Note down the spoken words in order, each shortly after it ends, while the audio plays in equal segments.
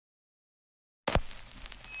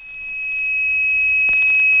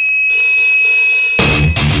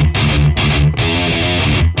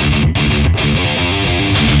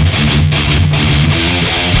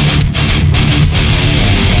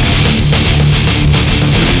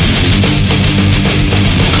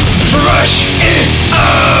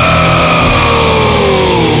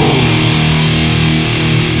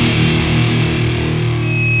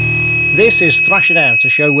This is Thrash It Out, a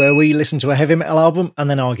show where we listen to a heavy metal album and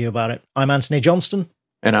then argue about it. I'm Anthony Johnston.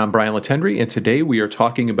 And I'm Brian Latendry, and today we are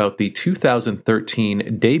talking about the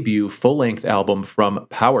 2013 debut full-length album from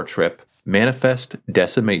Power Trip, Manifest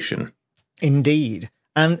Decimation. Indeed.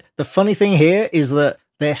 And the funny thing here is that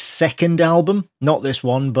their second album, not this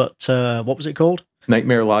one, but what was it called?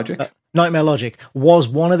 Nightmare Logic? Nightmare Logic was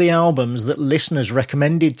one of the albums that listeners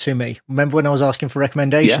recommended to me. Remember when I was asking for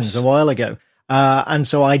recommendations a while ago? And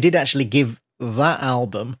so I did actually give that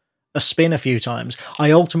album a spin a few times.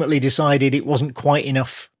 I ultimately decided it wasn't quite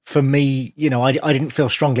enough for me. You know, I didn't feel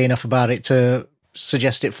strongly enough about it to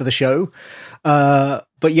suggest it for the show. But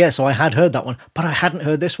yeah, so I had heard that one, but I hadn't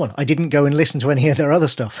heard this one. I didn't go and listen to any of their other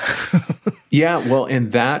stuff. Yeah, well,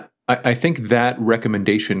 and that, I think that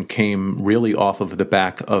recommendation came really off of the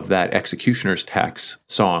back of that Executioner's Tax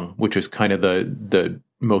song, which is kind of the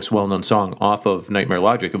most well-known song off of Nightmare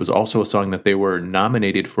Logic. It was also a song that they were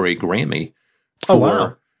nominated for a Grammy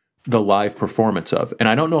for the live performance of. And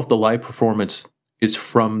I don't know if the live performance is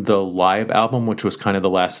from the live album, which was kind of the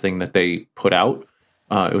last thing that they put out.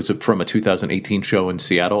 It was from a 2018 show in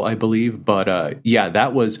Seattle, I believe. But yeah,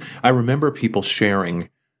 that was, I remember people sharing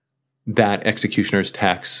that Executioner's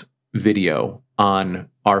Tax video on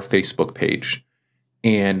our Facebook page.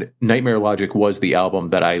 And Nightmare Logic was the album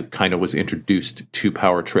that I kind of was introduced to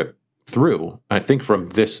Power Trip through, I think from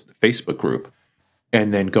this Facebook group.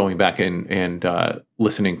 And then going back and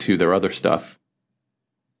listening to their other stuff,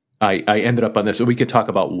 I ended up on this. So we could talk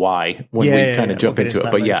about why when we kind of jump into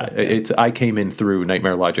it. But later. I came in through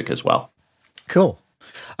Nightmare Logic as well. Cool.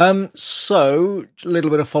 So a little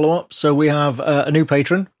bit of follow-up. So we have a new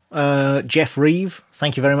patron, Jeff Reeve.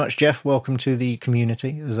 Thank you very much, Jeff. Welcome to the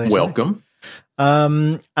community, as they say. Welcome.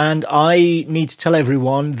 And I need to tell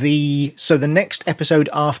everyone the next episode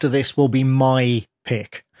after this will be my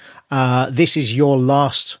pick. This is your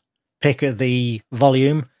last pick of the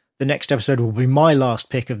volume. The next episode will be my last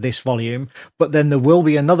pick of this volume, but then there will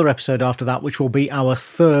be another episode after that, which will be our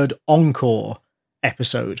third encore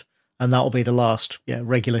episode. And that will be the last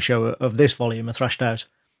regular show of this volume of Thrashed Out,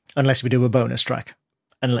 unless we do a bonus track.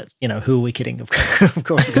 And who are we kidding? Of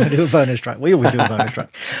course we're going to do a bonus track. We always do a bonus track.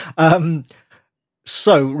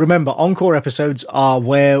 So remember, encore episodes are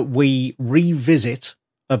where we revisit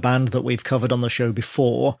a band that we've covered on the show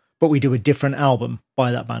before, but we do a different album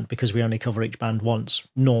by that band because we only cover each band once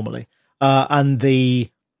normally. And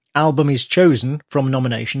the album is chosen from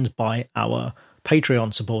nominations by our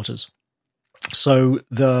Patreon supporters. So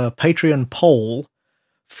the Patreon poll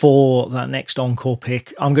for that next encore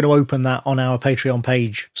pick, I'm going to open that on our Patreon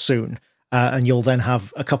page soon. And you'll then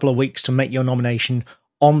have a couple of weeks to make your nomination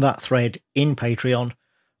on that thread in Patreon.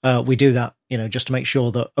 We do that, just to make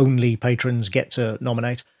sure that only patrons get to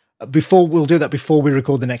nominate. We'll do that before we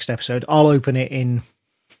record the next episode. I'll open it in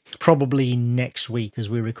probably next week as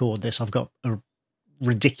we record this. I've got a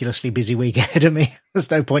ridiculously busy week ahead of me.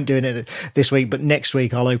 There's no point doing it this week, but next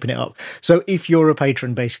week I'll open it up. So if you're a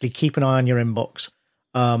patron, basically keep an eye on your inbox,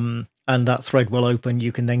 and that thread will open.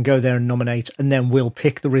 You can then go there and nominate, and then we'll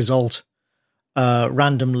pick the result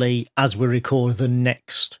randomly as we record the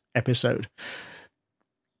next episode.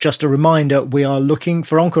 Just a reminder, we are looking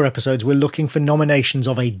for encore episodes. We're looking for nominations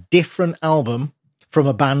of a different album from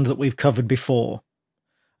a band that we've covered before.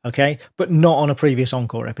 Okay, but not on a previous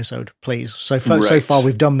encore episode, please. So far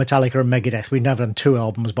we've done Metallica and Megadeth. We've never done two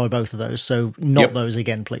albums by both of those, so not those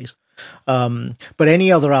again, please. But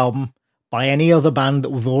any other album by any other band that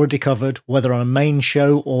we've already covered, whether on a main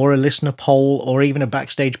show or a listener poll or even a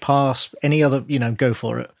backstage pass, any other, go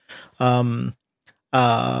for it.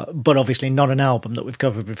 But obviously not an album that we've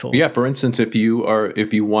covered before. Yeah, for instance, if you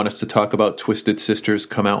want us to talk about Twisted Sisters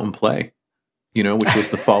Come Out and Play, which was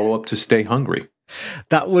the follow-up to Stay Hungry.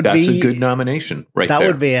 That's a good nomination right there. That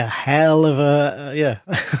would be a hell of a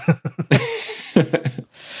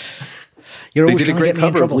You're always they did a great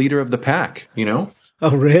cover of Leader of the Pack,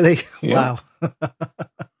 Oh, really? Yeah. Wow.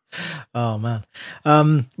 Oh, man.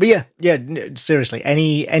 But seriously,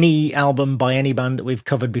 any album by any band that we've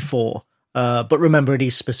covered before. But remember, it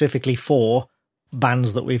is specifically for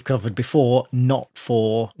bands that we've covered before, not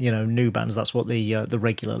for, new bands. That's what the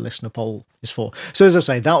regular listener poll is for. So as I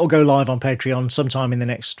say, that will go live on Patreon sometime in the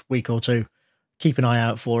next week or two. Keep an eye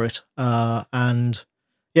out for it. And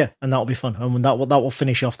that'll be fun. And that will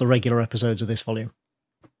finish off the regular episodes of this volume.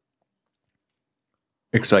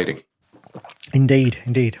 Exciting. Indeed.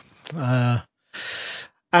 And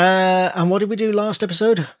what did we do last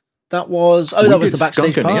episode? That was the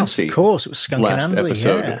backstage pass. Of course, it was Skunk and Nancy.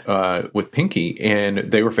 Episode with Pinky, and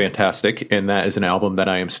they were fantastic. And that is an album that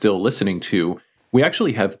I am still listening to. We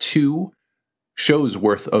actually have two shows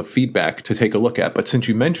worth of feedback to take a look at. But since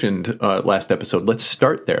you mentioned last episode, let's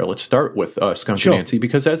start there. Let's start with Skunk Anansie,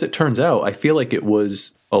 because as it turns out, I feel like it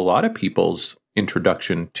was a lot of people's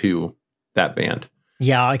introduction to that band.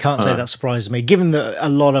 Yeah, I can't say that surprises me. Given that a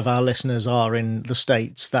lot of our listeners are in the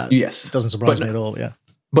States, that doesn't surprise me at all, yeah.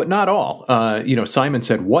 But not all. Simon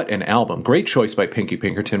said, "What an album. Great choice by Pinky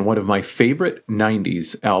Pinkerton. One of my favorite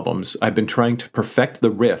 90s albums. I've been trying to perfect the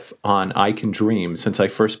riff on I Can Dream since I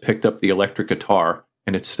first picked up the electric guitar,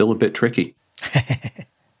 and it's still a bit tricky."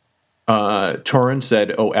 Torin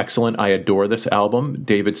said, "Oh, excellent. I adore this album."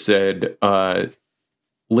 David said,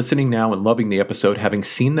 "Listening now and loving the episode, having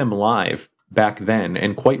seen them live back then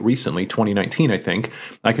and quite recently, 2019, I think,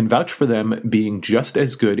 I can vouch for them being just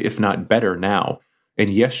as good, if not better now. And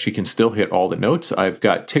yes, she can still hit all the notes. I've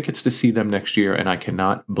got tickets to see them next year, and I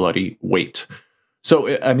cannot bloody wait."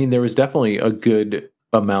 So, I mean, there was definitely a good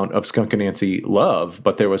amount of Skunk Anansie love,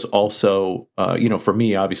 but there was also, for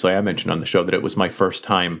me, obviously, I mentioned on the show that it was my first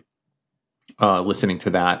time listening to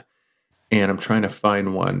that. And I'm trying to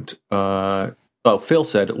find one. Phil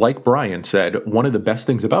said, like Brian said, one of the best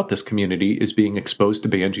things about this community is being exposed to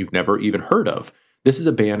bands you've never even heard of. This is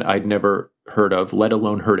a band I'd never heard of, let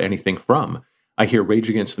alone heard anything from. I hear Rage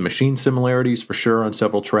Against the Machine similarities for sure on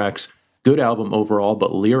several tracks. Good album overall,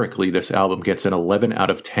 but lyrically this album gets an 11 out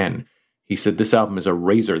of 10. He said this album is a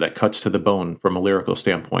razor that cuts to the bone from a lyrical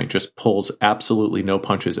standpoint, just pulls absolutely no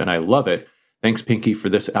punches, and I love it. Thanks, Pinky, for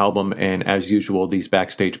this album, and as usual, these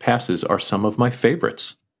backstage passes are some of my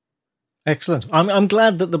favorites. Excellent. I'm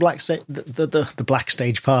glad that the black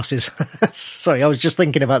stage passes. Sorry, I was just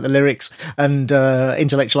thinking about the lyrics and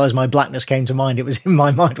Intellectualize My Blackness came to mind. It was in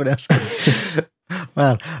my mind when I said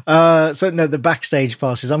man. The backstage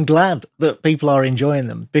passes. I'm glad that people are enjoying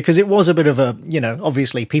them, because it was a bit of a,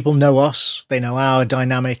 obviously people know us, they know our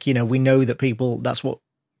dynamic, we know that that's what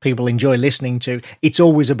people enjoy listening to. It's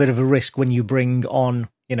always a bit of a risk when you bring on,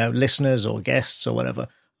 listeners or guests or whatever.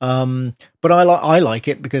 But I like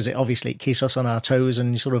it because it keeps us on our toes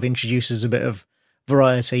and sort of introduces a bit of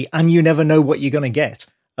variety, and you never know what you're going to get,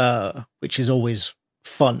 which is always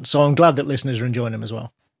fun. So I'm glad that listeners are enjoying them as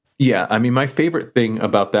well. Yeah, I mean, my favorite thing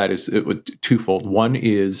about that is it was twofold. One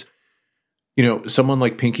is, someone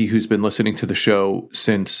like Pinky who's been listening to the show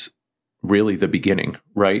since really the beginning,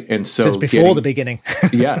 right? And so since before the beginning.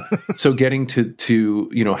 Yeah. So getting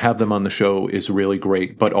to have them on the show is really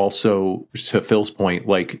great, but also to Phil's point,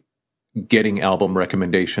 like getting album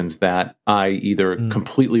recommendations that I either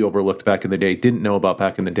completely overlooked back in the day, didn't know about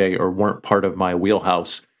back in the day, or weren't part of my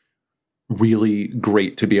wheelhouse. Really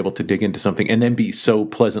great to be able to dig into something and then be so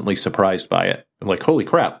pleasantly surprised by it. Like, holy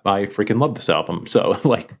crap, I freaking love this album. So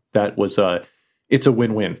that was it's a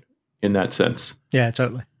win-win in that sense. Yeah,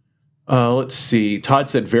 totally. Let's see. Todd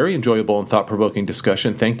said, very enjoyable and thought-provoking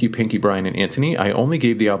discussion. Thank you, Pinky, Brian, and Anthony. I only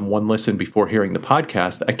gave the album one listen before hearing the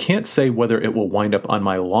podcast. I can't say whether it will wind up on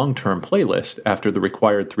my long-term playlist after the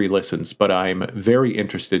required 3 listens, but I'm very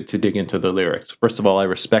interested to dig into the lyrics. First of all, I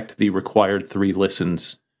respect the required 3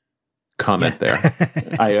 listens comment there.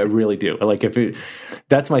 I really do. Like,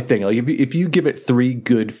 that's my thing. Like, if you give it 3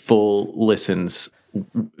 good full listens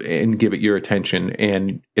and give it your attention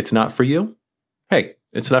and it's not for you, hey,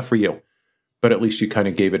 it's not for you, but at least you kind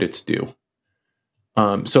of gave it its due.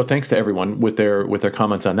 So thanks to everyone with their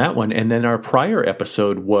comments on that one. And then our prior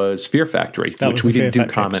episode was Fear Factory, which we didn't do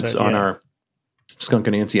comments on our Skunk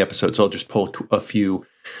Anansie episode. So I'll just pull a few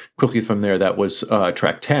quickly from there. That was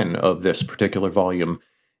track 10 of this particular volume.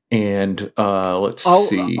 And let's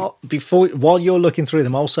see. While you're looking through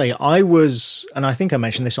them, I'll say I was, and I think I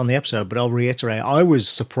mentioned this on the episode, but I'll reiterate, I was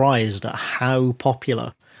surprised at how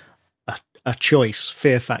popular a choice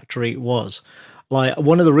Fear Factory was. Like,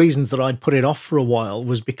 one of the reasons that I'd put it off for a while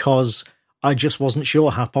was because I just wasn't sure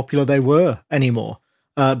how popular they were anymore.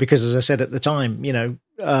 Because as I said at the time,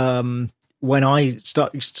 when I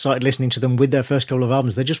started listening to them with their first couple of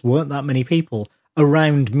albums, there just weren't that many people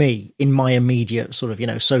around me in my immediate sort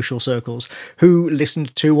of, social circles who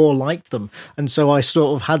listened to or liked them. And so I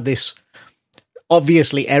sort of had this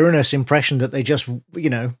obviously erroneous impression that they just,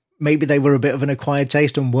 maybe they were a bit of an acquired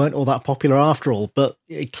taste and weren't all that popular after all, but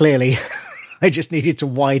clearly I just needed to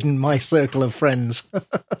widen my circle of friends.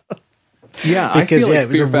 Yeah, because I feel like it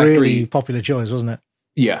was Fear a Factory, really popular choice, wasn't it?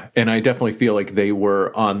 Yeah, and I definitely feel like they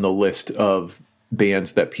were on the list of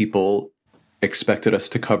bands that people expected us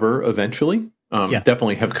to cover eventually.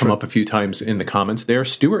 Definitely have come up a few times in the comments there.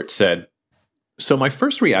 Stuart said, so my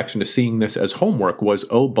first reaction to seeing this as homework was,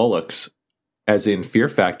 oh, bollocks, as in Fear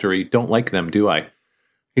Factory, don't like them, do I?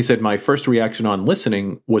 He said, my first reaction on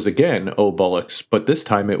listening was again, oh bollocks, but this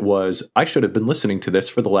time it was, I should have been listening to this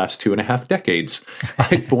for the last 2.5 decades.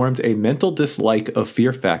 I formed a mental dislike of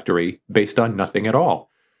Fear Factory based on nothing at all.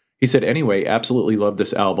 He said, anyway, absolutely loved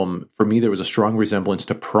this album. For me, there was a strong resemblance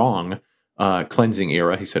to Prong, Cleansing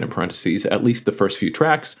Era, he said in parentheses, at least the first few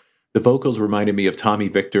tracks. The vocals reminded me of Tommy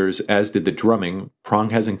Victor's, as did the drumming.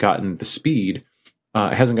 Prong hasn't got the speed,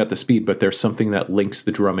 but there's something that links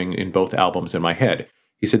the drumming in both albums in my head.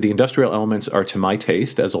 He said, the industrial elements are to my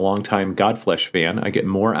taste. As a longtime Godflesh fan, I get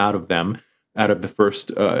more out of them out of the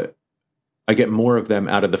first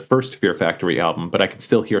Fear Factory album, but I can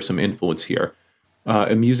still hear some influence here.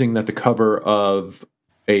 Amusing that the cover of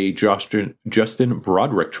a Justin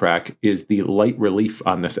Broderick track is the light relief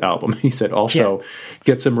on this album. He said also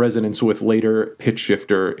get some resonance with later pitch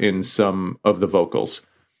shifter in some of the vocals.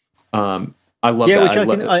 I love that. Which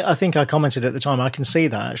I think I commented at the time. I can see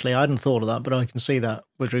that, actually. I hadn't thought of that, but I can see that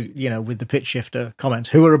with the Pitch Shifter comments,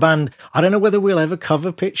 who are a band. I don't know whether we'll ever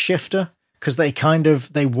cover Pitch Shifter, because they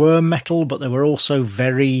were metal, but they were also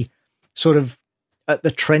very sort of at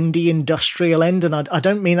the trendy industrial end. And I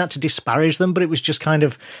don't mean that to disparage them, but it was just kind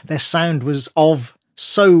of, their sound was of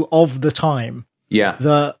the time. Yeah.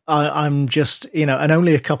 That I'm just, and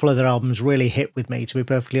only a couple of their albums really hit with me, to be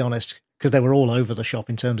perfectly honest, because they were all over the shop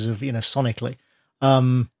in terms of, sonically.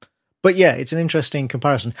 But yeah, it's an interesting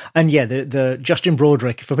comparison. And yeah, the Justin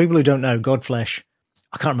Broderick, for people who don't know, Godflesh,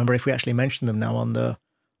 I can't remember if we actually mentioned them now on the,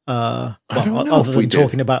 other than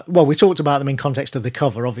talking about, we talked about them in context of the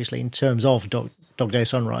cover, obviously, in terms of Dog Day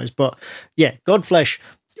Sunrise. But yeah, Godflesh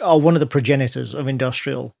are one of the progenitors of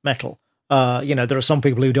industrial metal. There are some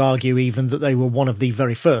people who'd argue even that they were one of the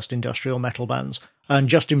very first industrial metal bands. And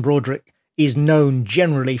Justin Broderick is known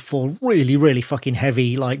generally for really, really fucking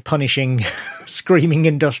heavy, like punishing, screaming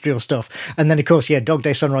industrial stuff. And then, of course, Dog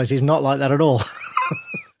Day Sunrise is not like that at all.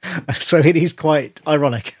 So it is quite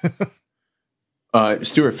ironic.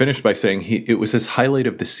 Stuart finished by saying it was his highlight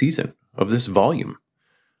of the season, of this volume,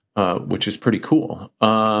 which is pretty cool.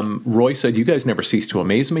 Roy said, you guys never cease to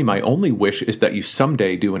amaze me. My only wish is that you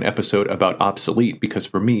someday do an episode about Obsolete, because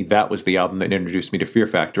for me, that was the album that introduced me to Fear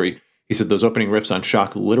Factory. He said, those opening riffs on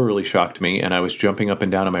Shock literally shocked me, and I was jumping up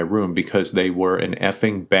and down in my room because they were an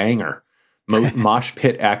effing banger. Mosh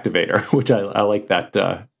pit activator, which I like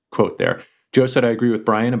that quote there. Joe said, I agree with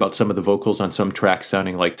Brian about some of the vocals on some tracks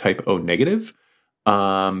sounding like Type O Negative.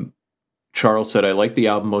 Charles said, I like the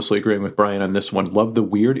album, mostly agreeing with Brian on this one. Love the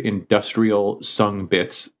weird industrial sung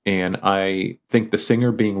bits, and I think the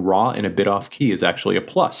singer being raw and a bit off key is actually a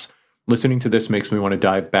plus. Listening to this makes me want to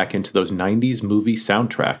dive back into those 90s movie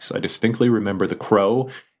soundtracks. I distinctly remember The Crow,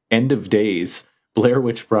 End of Days, Blair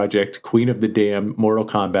Witch Project, Queen of the Damned, Mortal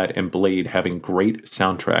Kombat, and Blade having great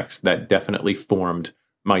soundtracks that definitely formed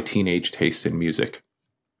my teenage tastes in music.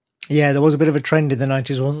 Yeah, there was a bit of a trend in the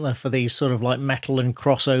 90s, wasn't there, for these sort of like metal and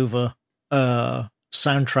crossover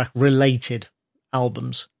soundtrack-related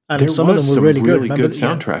albums. And some of them were really good. Remember, good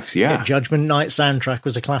soundtracks, yeah. Judgment Night soundtrack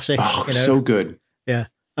was a classic. Oh, so good. Yeah.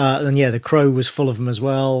 And The Crow was full of them as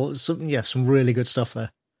well. Some really good stuff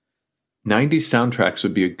there. 90s soundtracks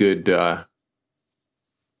would be a good...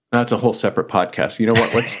 that's a whole separate podcast. You know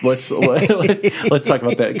what? Let's talk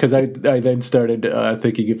about that, because I then started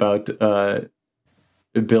thinking about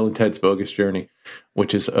Bill and Ted's Bogus Journey,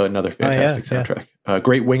 which is another fantastic soundtrack.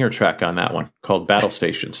 Great Winger track on that one called Battle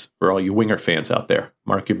Stations for all you Winger fans out there.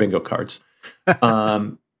 Mark your bingo cards.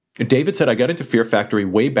 David said, I got into Fear Factory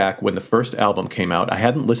way back when the first album came out. I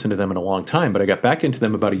hadn't listened to them in a long time, but I got back into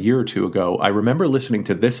them about a year or two ago. I remember listening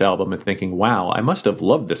to this album and thinking, wow, I must have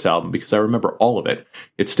loved this album because I remember all of it.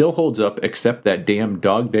 It still holds up except that damn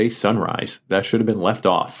Dog Day Sunrise. That should have been left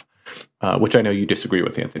off, which I know you disagree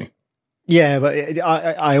with, Anthony. Yeah, but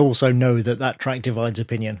I also know that track divides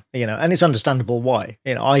opinion, and it's understandable why.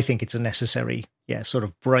 I think it's a necessary, sort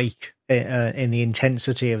of break in the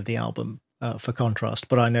intensity of the album. For contrast,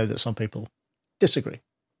 but I know that some people disagree.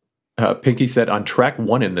 Pinky said, on track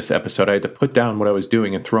 1 in this episode, I had to put down what I was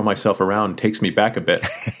doing and throw myself around. Takes me back a bit.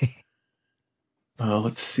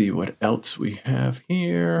 Let's see what else we have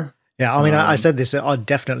here. Yeah, I mean, I said this, I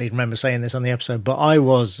definitely remember saying this on the episode, but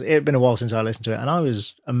it had been a while since I listened to it, and I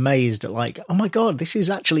was amazed at oh my God, this is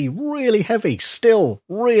actually really heavy, still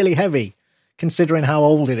really heavy, considering how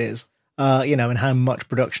old it is. And how much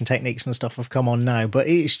production techniques and stuff have come on now, but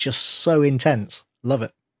it's just so intense. Love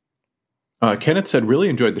it. Kenneth said, really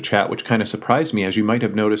enjoyed the chat, which kind of surprised me, as you might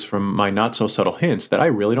have noticed from my not-so-subtle hints, that I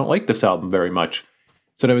really don't like this album very much.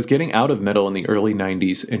 Said I was getting out of metal in the early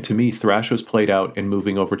 90s, and to me, thrash was played out and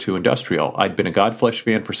moving over to industrial. I'd been a Godflesh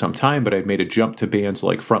fan for some time, but I'd made a jump to bands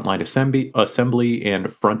like Frontline Assembly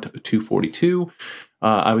and Front 242.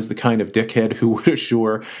 I was the kind of dickhead who would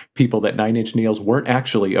assure people that Nine Inch Nails weren't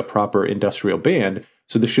actually a proper industrial band,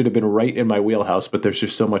 so this should have been right in my wheelhouse, but there's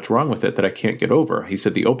just so much wrong with it that I can't get over. He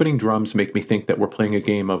said, the opening drums make me think that we're playing a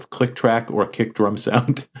game of click track or a kick drum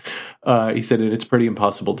sound. He said, and it's pretty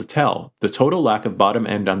impossible to tell. The total lack of bottom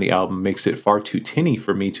end on the album makes it far too tinny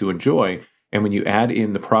for me to enjoy, and when you add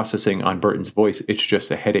in the processing on Burton's voice, it's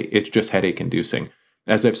just a headache. It's just headache-inducing.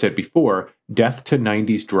 As I've said before, death to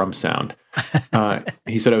 90s drum sound.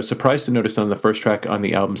 He said, I was surprised to notice on the first track on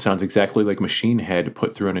the album sounds exactly like Machine Head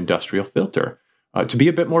put through an industrial filter. To be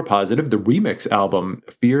a bit more positive, the remix album,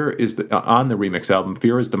 Fear is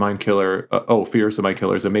the Mind Killer. Fear is the Mind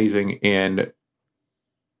Killer is amazing. And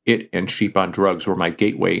it and Sheep on Drugs were my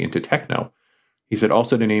gateway into techno. He said,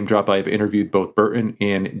 also to name drop, I have interviewed both Burton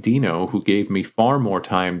and Dino, who gave me far more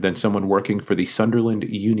time than someone working for the Sunderland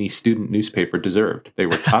Uni student newspaper deserved. They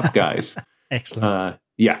were top guys. Excellent.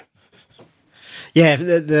 Yeah. Yeah,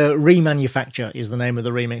 the Remanufacture is the name of the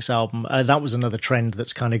remix album. That was another trend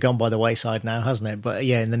that's kind of gone by the wayside now, hasn't it? But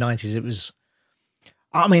yeah, in the 90s it was...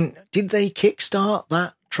 I mean, did they kickstart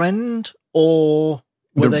that trend? Or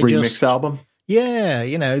were the they remix album?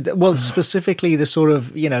 Yeah, well, specifically the sort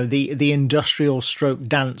of, the industrial stroke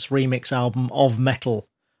dance remix album of metal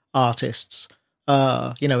artists,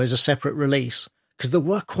 as a separate release. Because there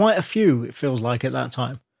were quite a few, it feels like, at that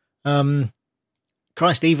time.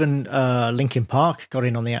 Christ, even Linkin Park got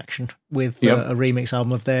in on the action with a remix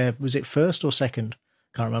album of their, was it first or second?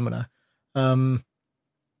 Can't remember now.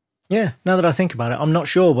 Yeah, now that I think about it, I'm not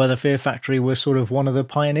sure whether Fear Factory was sort of one of the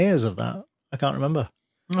pioneers of that. I can't remember.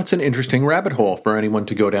 That's an interesting rabbit hole for anyone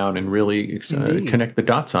to go down and really connect the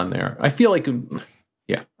dots on there. I feel like,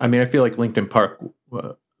 I feel like Linkin Park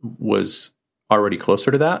was already closer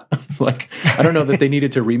to that. Like, I don't know that they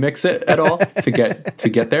needed to remix it at all to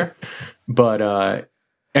get there. But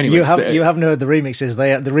anyways, you haven't heard the remixes.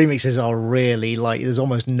 The remixes are really like there's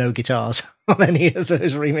almost no guitars on any of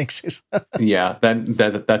those remixes. Yeah, then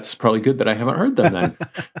that's probably good that I haven't heard them then.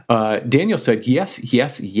 Daniel said,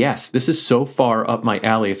 yes. This is so far up my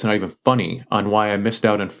alley, it's not even funny on why I missed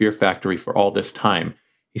out on Fear Factory for all this time.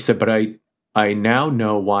 He said, but I now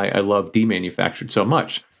know why I love Demanufactured so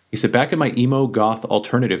much. He said, back in my emo goth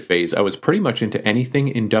alternative phase, I was pretty much into anything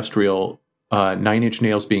industrial, Nine Inch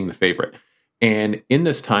Nails being the favorite. And in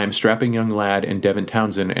this time, Strapping Young Lad and Devin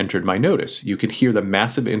Townsend entered my notice. You could hear the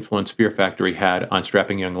massive influence Fear Factory had on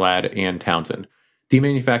Strapping Young Lad and Townsend.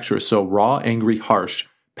 Demanufacture is so raw, angry, harsh,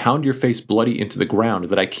 pound your face bloody into the ground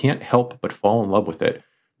that I can't help but fall in love with it.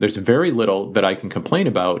 There's very little that I can complain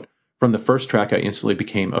about. From the first track, I instantly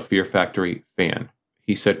became a Fear Factory fan.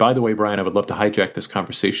 He said, by the way, Brian, I would love to hijack this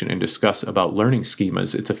conversation and discuss about learning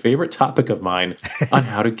schemas. It's a favorite topic of mine on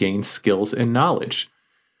how to gain skills and knowledge.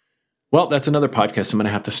 Well, that's another podcast I'm going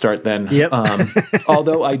to have to start then. Yep.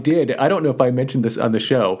 Although I don't know if I mentioned this on the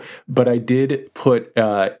show, but I did put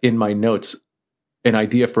in my notes an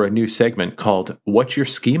idea for a new segment called What's Your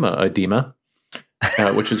Schema, Adema?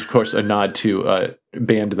 Which is, of course, a nod to a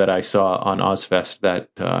band that I saw on Ozfest that,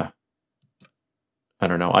 I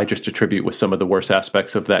don't know, I just attribute with some of the worst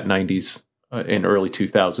aspects of that 90s and early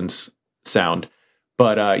 2000s sound.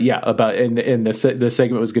 But the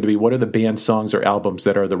segment was going to be, what are the band songs or albums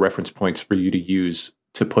that are the reference points for you to use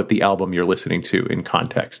to put the album you're listening to in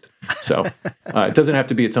context? So it doesn't have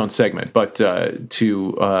to be its own segment, but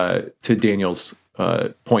to Daniel's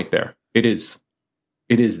point there, it is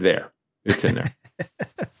there. It's in there.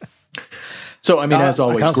 So, I mean, as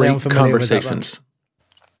always, great conversations.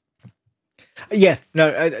 Yeah,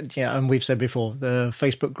 and we've said before, the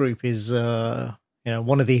Facebook group is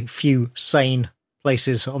one of the few sane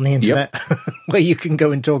places on the internet where you can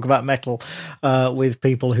go and talk about metal with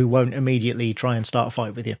people who won't immediately try and start a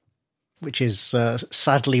fight with you, which is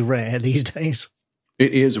sadly rare these days.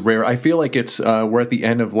 It is rare. I feel like it's we're at the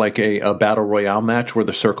end of like a battle royale match where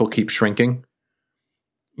the circle keeps shrinking.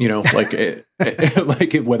 Like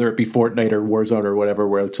like whether it be Fortnite or Warzone or whatever,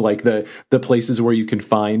 where it's like the places where you can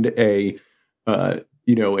find a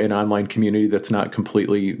an online community that's not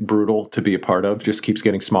completely brutal to be a part of just keeps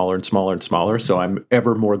getting smaller and smaller and smaller. So I'm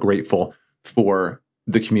ever more grateful for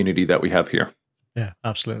the community that we have here. Yeah,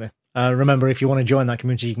 absolutely. Remember, if you want to join that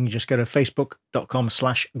community, you can just go to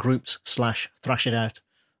facebook.com/groups/thrashitout.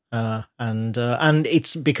 And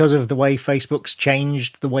it's because of the way Facebook's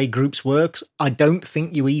changed the way groups works. I don't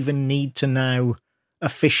think you even need to now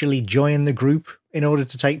officially join the group in order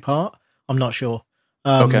to take part. I'm not sure.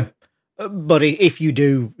 Okay. But if you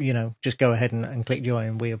do, just go ahead and click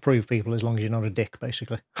join. We approve people as long as you're not a dick,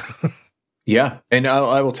 basically. Yeah. And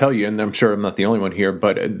I will tell you, and I'm sure I'm not the only one here,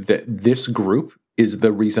 but this group is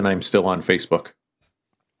the reason I'm still on Facebook.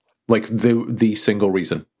 Like the single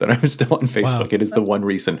reason that I'm still on Facebook. Wow. It is the one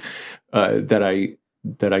reason that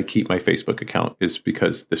I keep my Facebook account, is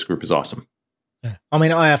because this group is awesome. Yeah. I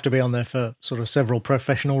mean, I have to be on there for sort of several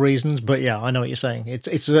professional reasons, but yeah, I know what you're saying.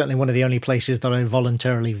 It's certainly one of the only places that I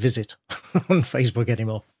voluntarily visit on Facebook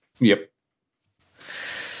anymore. Yep.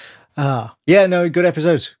 Yeah, no, good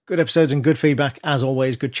episodes and good feedback as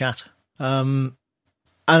always. Good chat. And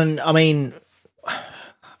I mean,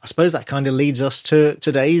 I suppose that kind of leads us to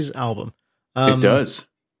today's album. It does.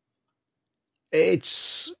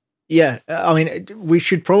 Yeah, I mean, we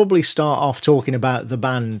should probably start off talking about the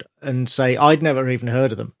band and say I'd never even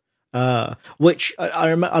heard of them. Which I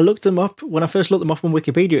remember, I looked them up when I first looked them up on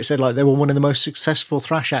Wikipedia. It said like they were one of the most successful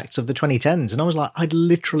thrash acts of the 2010s, and I was like, I'd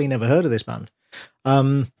literally never heard of this band.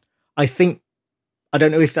 I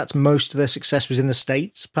don't know if that's most of their success was in the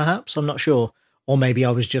States, perhaps. I'm not sure, or maybe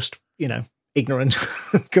I was just ignorant,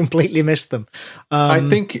 completely missed them. I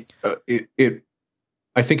think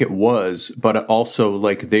I think it was, but also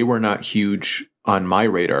like they were not huge on my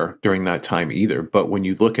radar during that time either. But when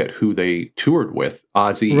you look at who they toured with,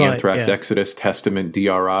 Ozzy, right, Anthrax, yeah. Exodus, Testament,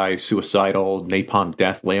 DRI, Suicidal, Napalm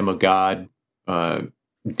Death, Lamb of God,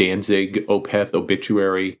 Danzig, Opeth,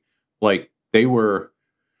 Obituary, like they were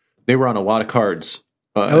on a lot of cards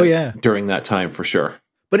during that time for sure.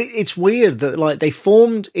 But it's weird that like they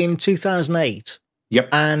formed in 2008. Yep.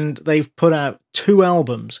 And they've put out 2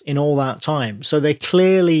 albums in all that time. So they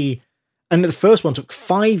clearly, and the first one took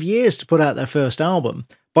 5 years to put out their first album,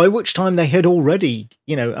 by which time they had already,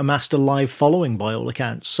 amassed a live following by all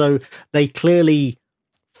accounts. So they clearly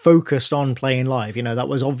focused on playing live. That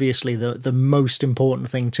was obviously the most important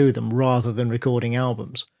thing to them rather than recording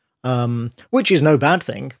albums, which is no bad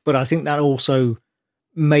thing. But I think that also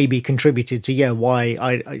maybe contributed to why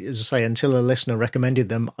I as I say, until a listener recommended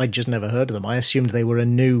them, I'd just never heard of them. I assumed they were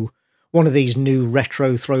one of these new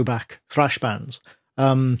retro throwback thrash bands,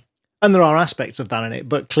 and there are aspects of that in it,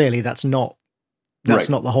 but clearly that's not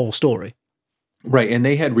the whole story. Right, and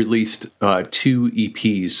they had released 2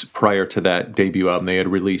 EPs prior to that debut album. They had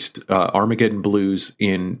released Armageddon Blues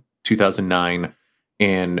in 2009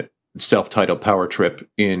 and self-titled Power Trip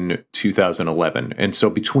in 2011, and so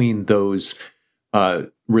between those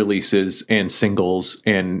releases and singles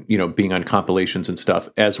and, being on compilations and stuff,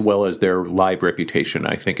 as well as their live reputation,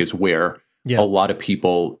 I think is where a lot of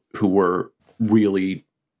people who were really,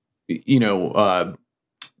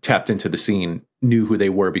 tapped into the scene knew who they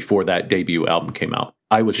were before that debut album came out.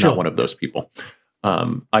 I was not one of those people.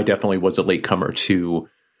 I definitely was a latecomer to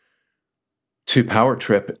Power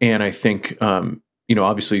Trip. And I think,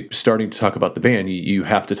 obviously starting to talk about the band, you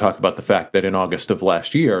have to talk about the fact that in August of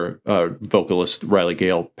last year, vocalist Riley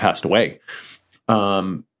Gale passed away,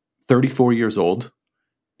 34 years old.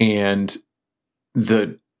 And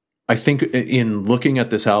I think in looking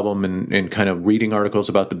at this album and kind of reading articles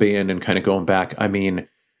about the band and kind of going back, I mean,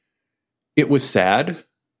 it was sad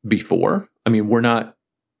before. I mean,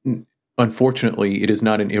 unfortunately, it is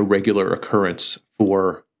not an irregular occurrence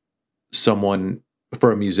for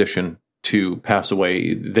a musician to pass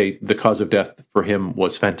away. The cause of death for him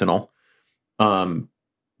was fentanyl,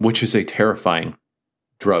 which is a terrifying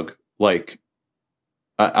drug. Like,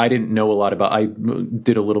 I didn't know a lot about. I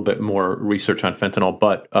did a little bit more research on fentanyl,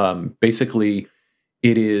 but basically,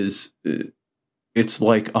 it's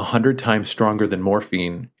like 100 times stronger than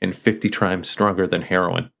morphine and 50 times stronger than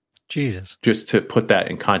heroin. Jesus! Just to put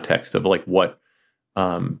that in context of like what,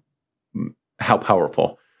 how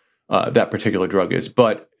powerful that particular drug is,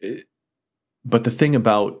 but the thing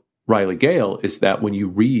about Riley Gale is that when you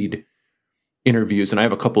read interviews, and I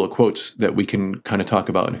have a couple of quotes that we can kind of talk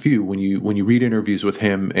about in a few, when you read interviews with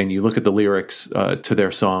him and you look at the lyrics to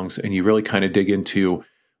their songs and you really kind of dig into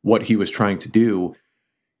what he was trying to do,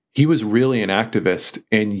 he was really an activist,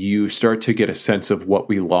 and you start to get a sense of what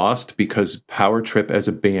we lost because Power Trip as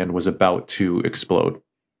a band was about to explode.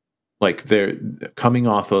 Like they're coming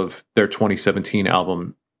off of their 2017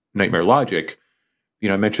 album, Nightmare Logic.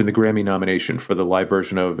 I mentioned the Grammy nomination for the live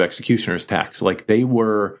version of Executioner's Tax. Like they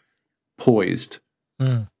were poised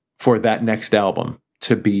for that next album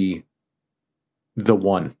to be the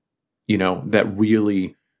one, that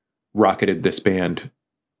really rocketed this band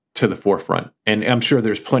to the forefront. And I'm sure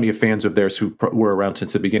there's plenty of fans of theirs who were around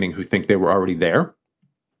since the beginning who think they were already there.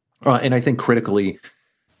 And I think critically,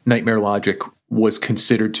 Nightmare Logic was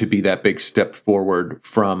considered to be that big step forward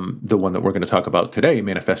from the one that we're going to talk about today,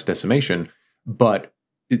 Manifest Decimation. But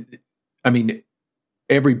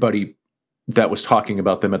everybody that was talking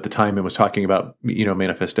about them at the time and was talking about,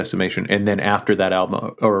 Manifest Decimation. And then after that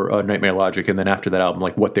album or Nightmare Logic. And then after that album,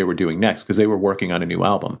 like what they were doing next, because they were working on a new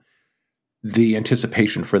album. The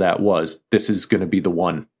anticipation for that was, this is going to be the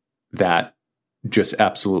one that just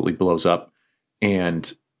absolutely blows up.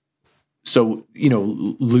 And so,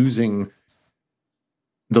 losing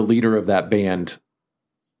the leader of that band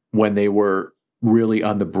when they were really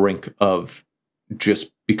on the brink of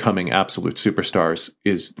just becoming absolute superstars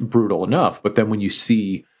is brutal enough. But then when you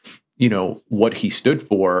see, what he stood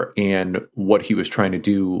for and what he was trying to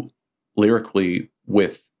do lyrically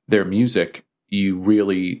with their music,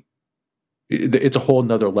 it's a whole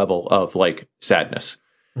nother level of like sadness.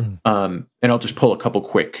 And I'll just pull a couple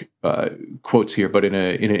quick quotes here, but in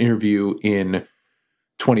an interview in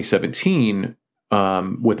 2017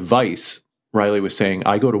 with Vice, Riley was saying,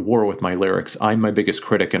 "I go to war with my lyrics. I'm my biggest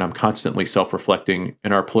critic, and I'm constantly self-reflecting,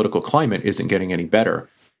 and our political climate isn't getting any better."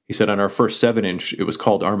 He said, on our first 7-inch, it was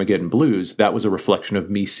called Armageddon Blues. That was a reflection of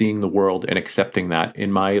me seeing the world and accepting that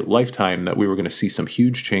in my lifetime that we were going to see some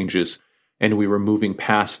huge changes, and we were moving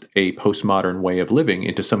past a postmodern way of living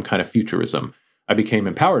into some kind of futurism. I became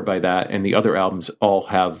empowered by that, and the other albums all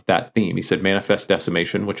have that theme. He said Manifest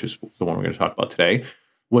Decimation, which is the one we're going to talk about today,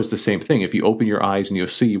 was the same thing. If you open your eyes and you'll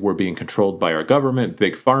see we're being controlled by our government,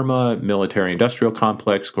 big pharma, military-industrial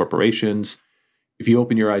complex, corporations. If you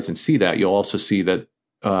open your eyes and see that, you'll also see that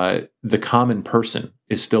the common person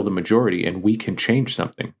is still the majority, and we can change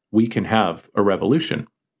something. We can have a revolution.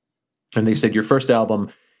 And they said your first album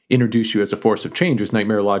introduced you as a force of change. Is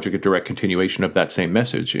Nightmare Logic a direct continuation of that same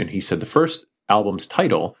message? And he said the first album's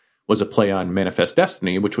title was a play on Manifest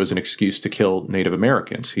Destiny, which was an excuse to kill Native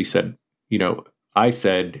Americans. He said, I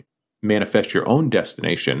said, manifest your own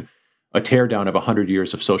destination, a teardown of 100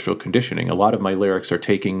 years of social conditioning. A lot of my lyrics are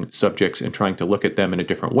taking subjects and trying to look at them in a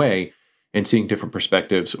different way and seeing different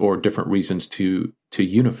perspectives or different reasons to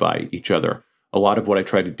unify each other. A lot of what I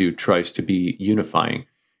try to do tries to be unifying.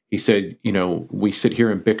 He said, we sit here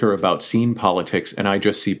and bicker about scene politics, and I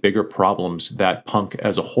just see bigger problems that punk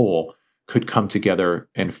as a whole could come together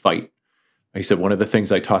and fight. He said, one of the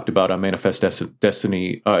things I talked about on Manifest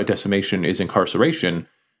Decimation is incarceration,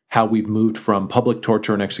 how we've moved from public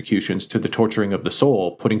torture and executions to the torturing of the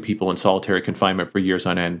soul, putting people in solitary confinement for years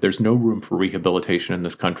on end. There's no room for rehabilitation in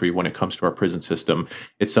this country when it comes to our prison system.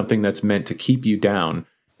 It's something that's meant to keep you down,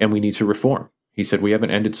 and we need to reform. He said, we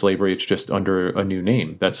haven't ended slavery, it's just under a new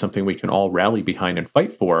name. That's something we can all rally behind and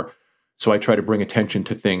fight for. So I try to bring attention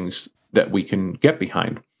to things that we can get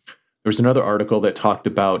behind. There was another article that talked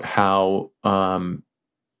about how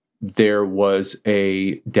there was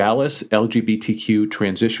a Dallas LGBTQ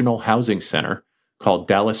transitional housing center called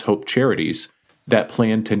Dallas Hope Charities that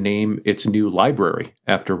planned to name its new library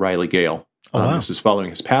after Riley Gale. Wow. This is following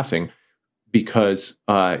his passing because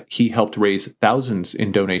he helped raise thousands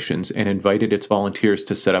in donations and invited its volunteers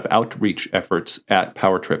to set up outreach efforts at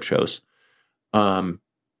Power Trip shows.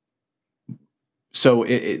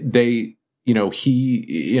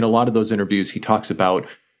 He, in a lot of those interviews, he talks about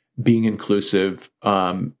being inclusive.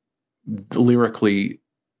 Lyrically,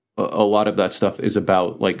 a lot of that stuff is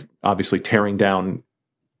about, like, obviously tearing down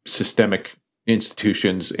systemic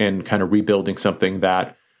institutions and kind of rebuilding something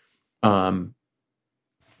that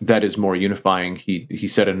that is more unifying. He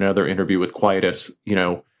said in another interview with Quietus,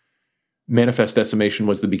 Manifest Decimation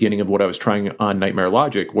was the beginning of what I was trying on Nightmare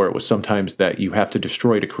Logic, where it was sometimes that you have to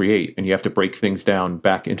destroy to create, and you have to break things down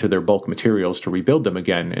back into their bulk materials to rebuild them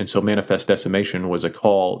again. And so Manifest Decimation was a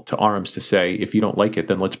call to arms to say, if you don't like it,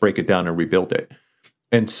 then let's break it down and rebuild it.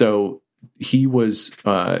 And so he was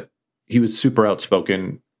super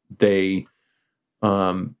outspoken. They,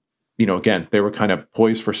 again, they were kind of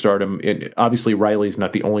poised for stardom. And obviously, Riley's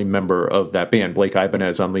not the only member of that band. Blake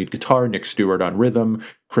Ibanez on lead guitar, Nick Stewart on rhythm,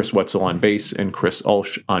 Chris Wetzel on bass, and Chris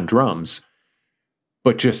Ulsh on drums.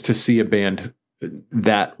 But just to see a band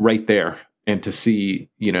that right there, and to see,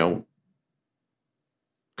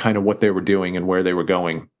 kind of what they were doing and where they were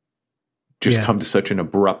going, just come to such an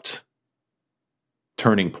abrupt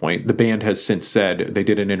turning point. The band has since said, they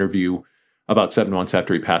did an interview about 7 months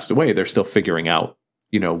after he passed away, they're still figuring out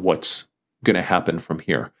what's going to happen from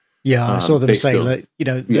here. Yeah, I saw them say,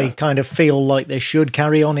 they kind of feel like they should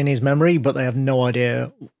carry on in his memory, but they have no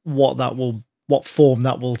idea what form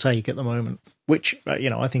that will take at the moment, which,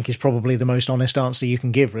 I think is probably the most honest answer you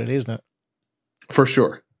can give, really, isn't it? For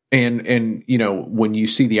sure. And when you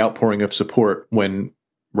see the outpouring of support when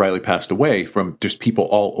Riley passed away from just people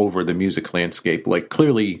all over the music landscape, like,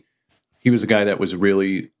 clearly he was a guy that was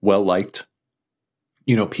really well liked.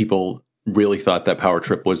 People really thought that Power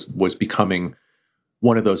Trip was becoming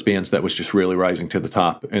one of those bands that was just really rising to the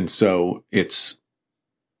top. And so it's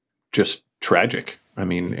just tragic. I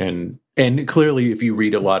mean, and clearly if you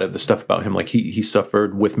read a lot of the stuff about him, like he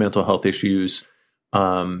suffered with mental health issues,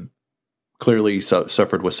 clearly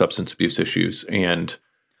suffered with substance abuse issues, and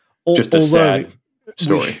just a sad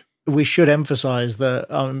story. we should emphasize that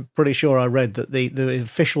I'm pretty sure I read that the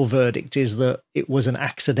official verdict is that it was an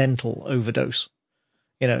accidental overdose.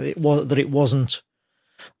 It wasn't.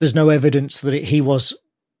 There's no evidence that he was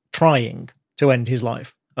trying to end his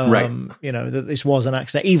life. Right. That this was an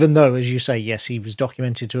accident, even though, as you say, yes, he was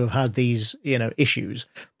documented to have had these, issues,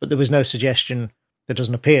 but there was no suggestion. There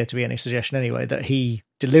doesn't appear to be any suggestion anyway that he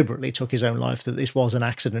deliberately took his own life, that this was an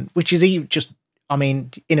accident, which is just,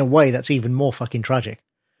 in a way, that's even more fucking tragic.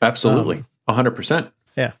 Absolutely. 100%.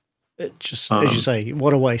 Yeah. It just, as you say,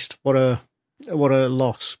 what a waste. What a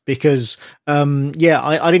loss. Because,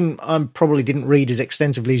 I probably didn't read as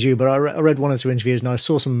extensively as you, but I read one or two interviews and I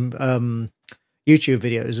saw some YouTube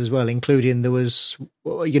videos as well, including there was,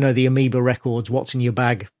 the Amoeba Records What's in Your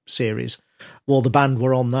Bag series. Well, the band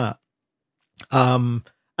were on that.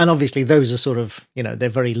 And obviously those are sort of, they're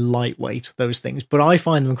very lightweight, those things, but I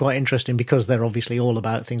find them quite interesting because they're obviously all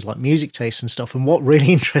about things like music taste and stuff. And what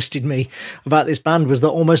really interested me about this band was that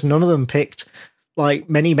almost none of them picked like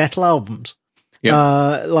many metal albums.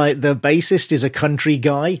 Yeah. Like the bassist is a country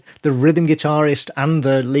guy. The rhythm guitarist and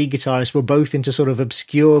the lead guitarist were both into sort of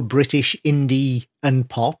obscure British indie and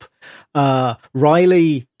pop.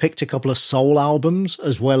 Riley picked a couple of soul albums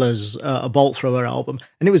as well as a Bolt Thrower album.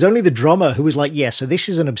 And it was only the drummer who was like, yeah, so this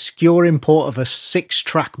is an obscure import of a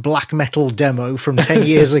 6-track black metal demo from 10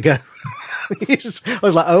 years ago. I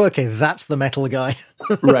was like, oh, okay, that's the metal guy.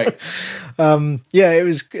 Right. It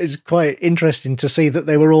was quite interesting to see that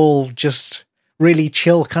they were all just really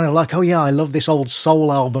chill, kind of like, oh yeah, I love this old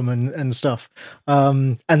soul album and stuff.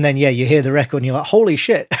 And then, you hear the record and you're like, holy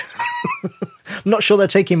shit. I'm not sure they're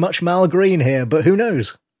taking much Mal Green here, but who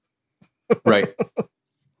knows? Right.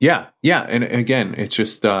 Yeah. And again, it's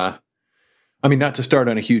just, not to start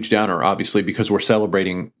on a huge downer, obviously, because we're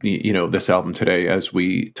celebrating, this album today as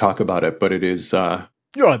we talk about it, but it is... You're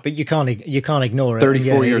right, but you can't ignore it.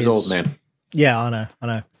 34 years old, man. Yeah, I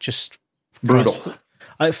know. Just... brutal. Christ.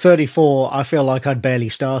 At 34, I feel like I'd barely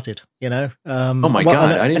started, oh my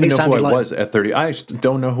God, I didn't even know who I was at 30. I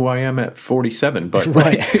don't know who I am at 47, but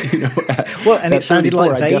right. And it sounded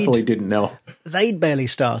like I definitely didn't know. They'd barely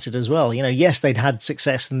started as well. Yes, they'd had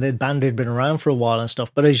success and the band had been around for a while and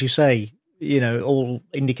stuff, but as you say, all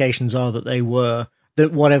indications are that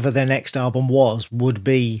that whatever their next album would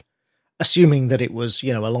be, assuming that it was,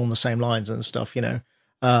 along the same lines and stuff,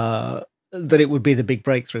 that it would be the big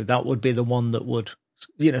breakthrough. That would be the one that would,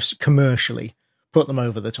 commercially put them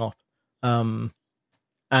over the top. To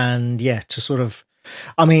sort of,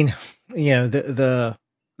 the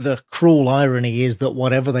cruel irony is that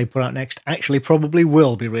whatever they put out next actually probably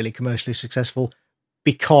will be really commercially successful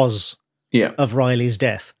because of Riley's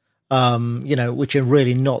death. Which are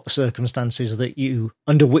really not the circumstances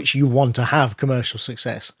under which you want to have commercial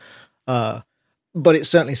success. But it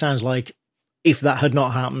certainly sounds like if that had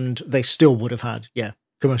not happened, they still would have had,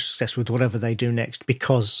 commercial success with whatever they do next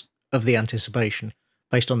because of the anticipation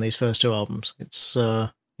based on these first two albums. It's,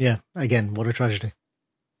 again, what a tragedy.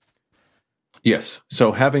 Yes.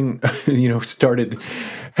 So having,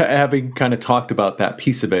 having kind of talked about that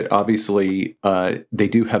piece of it, obviously they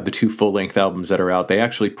do have the 2 full-length albums that are out. They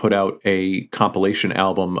actually put out a compilation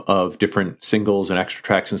album of different singles and extra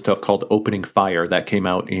tracks and stuff called Opening Fire that came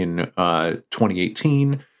out in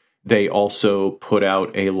 2018. They also put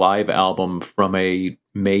out a live album from a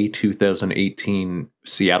May 2018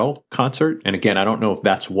 Seattle concert. And again, I don't know if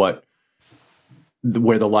that's where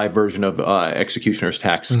the live version of Executioner's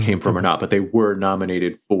Tax came from or not, but they were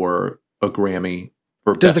nominated for a Grammy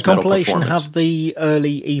for Does Best the Metal compilation Performance. have the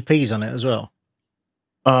early EPs on it as well?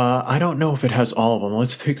 I don't know if it has all of them.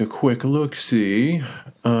 Let's take a quick look. See,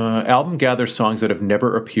 album gathers songs that have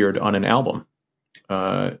never appeared on an album.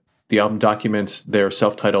 The album documents their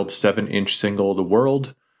self-titled 7-inch single, "The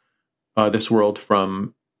World." This World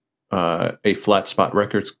from a Flat Spot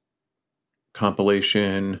Records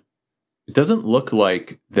compilation. It doesn't look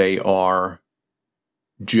like they are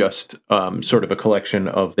just sort of a collection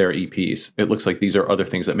of their EPs. It looks like these are other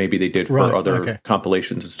things that maybe they did for other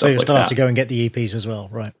compilations and stuff like that. So you'll still have to go and get the EPs as well,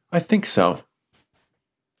 right? I think so.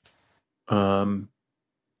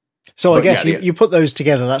 So I guess you put those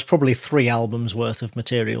together, that's probably 3 albums worth of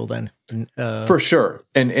material then. For sure.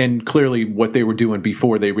 And clearly what they were doing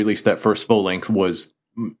before they released that first full length was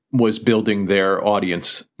building their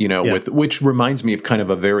audience, with, which reminds me of kind of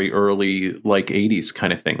a very early like 80s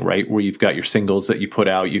kind of thing, right? Where you've got your singles that you put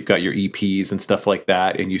out, you've got your EPs and stuff like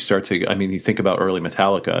that. And you start to, you think about early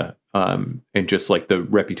Metallica and just like the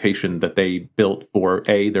reputation that they built for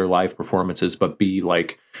A, their live performances, but B,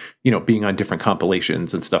 like, being on different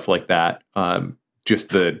compilations and stuff like that. Just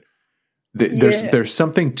there's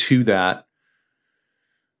something to that.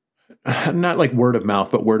 not like word of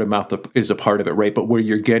mouth, but word of mouth is a part of it, right? But where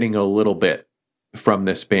you're getting a little bit from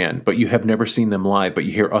this band, but you have never seen them live, but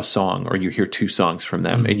you hear a song or you hear two songs from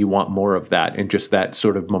them and you want more of that, and just that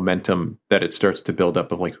sort of momentum that it starts to build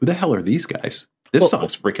up of like, who the hell are these guys? This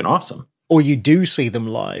song's freaking awesome. Or you do see them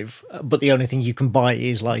live, but the only thing you can buy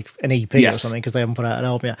is like an EP or something because they haven't put out an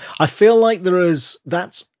album yet. I feel like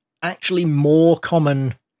that's actually more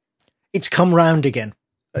common. It's come round again.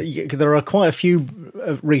 There are quite a few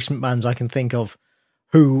recent bands I can think of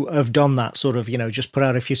who have done that sort of, just put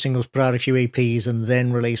out a few singles, put out a few EPs, and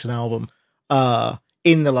then release an album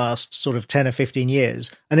in the last sort of 10 or 15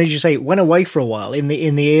 years. And as you say, it went away for a while in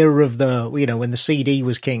the era of when the CD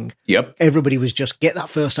was king. Yep. Everybody was just, get that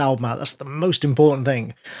first album out. That's the most important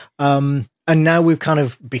thing. And now we've kind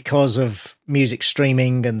of, because of music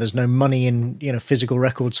streaming and there's no money in, physical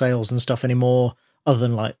record sales and stuff anymore, other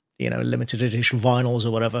than like, limited edition vinyls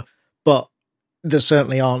or whatever. But there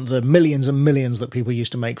certainly aren't the millions and millions that people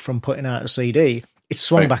used to make from putting out a CD. It's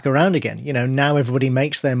swung back around again. Now everybody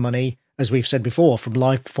makes their money, as we've said before, from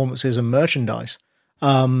live performances and merchandise.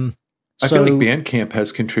 I feel like Bandcamp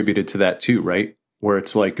has contributed to that too, right? Where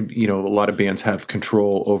it's like, a lot of bands have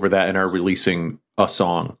control over that and are releasing a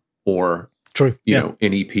song or, an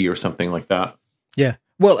EP or something like that. Yeah.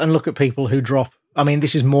 Well, and look at people who drop, I mean,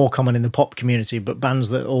 this is more common in the pop community, but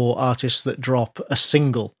bands or artists that drop a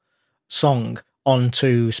single song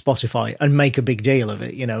onto Spotify and make a big deal of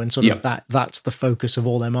it, and sort of that's the focus of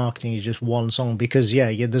all their marketing is just one song, because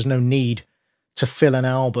there's no need to fill an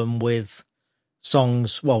album with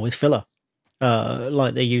songs, with filler,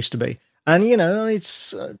 like there used to be. And,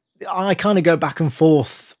 it's, I kind of go back and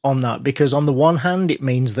forth on that, because on the one hand, it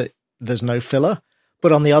means that there's no filler,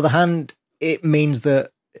 but on the other hand, it means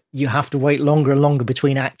that you have to wait longer and longer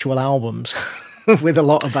between actual albums. With a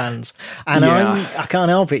lot of bands, and I can't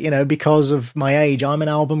help it, because of my age. I'm an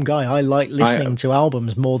album guy. I like listening to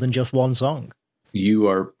albums more than just one song. You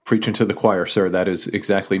are preaching to the choir, sir. That is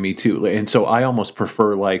exactly me too. And so I almost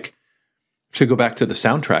prefer, like, to go back to the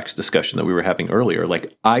soundtracks discussion that we were having earlier.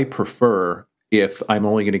 Like, I prefer, if I'm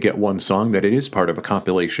only going to get one song, that it is part of a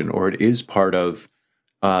compilation or it is part of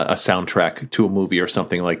a soundtrack to a movie or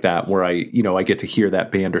something like that, where I get to hear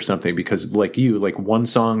that band or something, because like one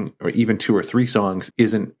song or even two or three songs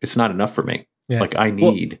it's not enough for me. Yeah. Like I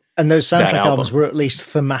need, and those soundtrack albums were at least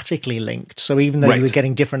thematically linked. So even though you were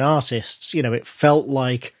getting different artists, it felt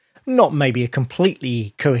like not maybe a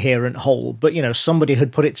completely coherent whole, but somebody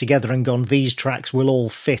had put it together and gone, these tracks will all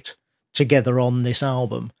fit together on this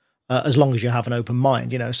album, as long as you have an open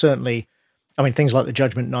mind. Certainly, I mean, things like the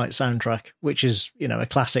Judgment Night soundtrack, which is, a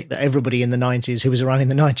classic that everybody in the 90s who was around in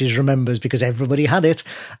the 90s remembers because everybody had it.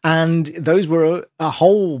 And those were a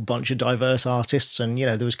whole bunch of diverse artists, and,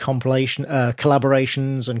 there was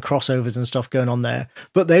collaborations and crossovers and stuff going on there.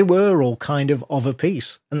 But they were all kind of a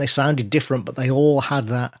piece, and they sounded different, but they all had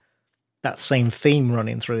that same theme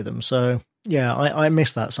running through them. So, yeah, I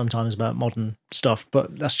miss that sometimes about modern stuff,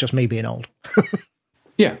 but that's just me being old.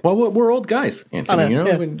 Yeah, well, we're old guys, Anthony. I'm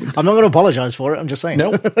not going to apologize for it. I'm just saying.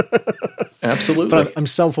 No, absolutely. But I'm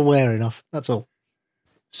self-aware enough. That's all.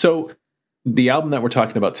 So the album that we're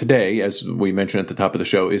talking about today, as we mentioned at the top of the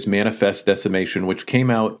show, is Manifest Decimation, which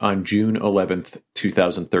came out on June 11th,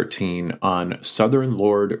 2013 on Southern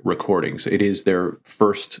Lord Recordings. It is their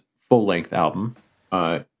first full-length album.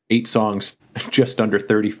 8 songs, just under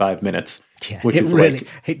 35 minutes. Yeah, which is really,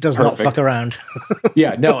 it does perfect. Not fuck around.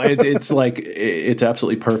 Yeah, no, it's like, it's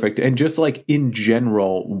absolutely perfect. And just like in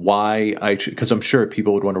general, why because I'm sure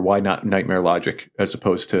people would wonder why not Nightmare Logic as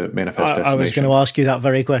opposed to Manifest Decimation. I was going to ask you that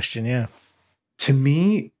very question, yeah. To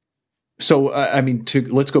me, so,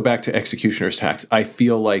 let's go back to Executioner's Tax. I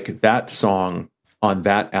feel like that song on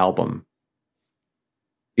that album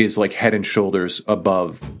is like head and shoulders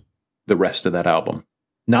above the rest of that album.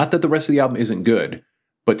 Not that the rest of the album isn't good,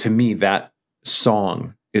 but to me, that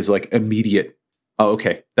song is like immediate. Oh,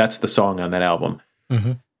 okay, that's the song on that album.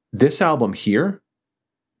 Mm-hmm. This album here,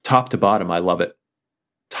 top to bottom, I love it.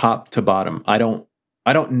 Top to bottom. I don't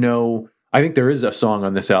know. I think there is a song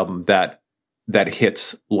on this album that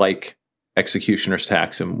hits like Executioner's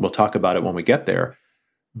Tax, and we'll talk about it when we get there.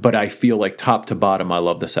 But I feel like top to bottom, I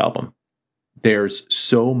love this album. There's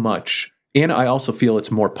so much, and I also feel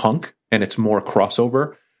it's more punk and it's more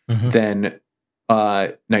crossover than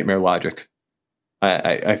Nightmare Logic.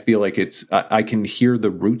 I feel like I can hear the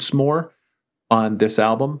roots more on this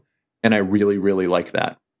album, and I really, really like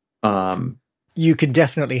that. You can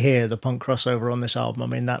definitely hear the punk crossover on this album. I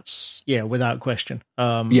mean, that's, without question.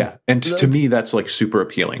 And to me, that's like super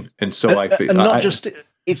appealing. And so I feel...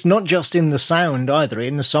 It's not just in the sound either,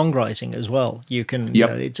 in the songwriting as well. You can,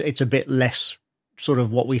 it's a bit less sort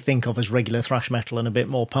of what we think of as regular thrash metal and a bit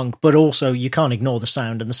more punk, but also you can't ignore the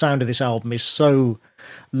sound, and the sound of this album is so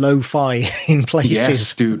lo-fi in places.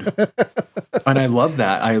 Yes, dude. And I love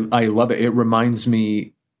that. I love it. It reminds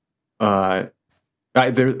me, to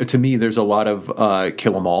me, there's a lot of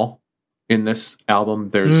Kill 'Em All in this album.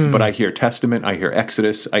 But I hear Testament, I hear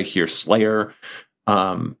Exodus, I hear Slayer,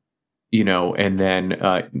 you know, and then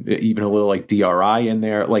even a little like DRI in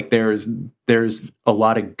there. Like there's a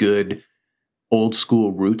lot of good old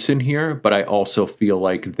school roots in here, but I also feel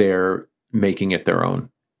like they're making it their own.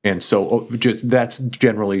 And so that's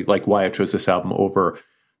generally like why I chose this album over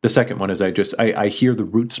the second one. Is I hear the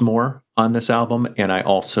roots more on this album, and I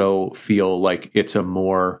also feel like it's a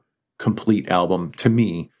more complete album to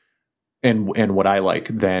me, and what I like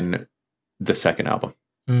than the second album.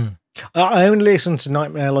 I only listened to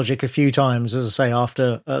Nightmare Logic a few times, as I say,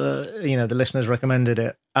 after the listeners recommended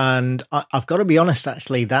it, and I've got to be honest.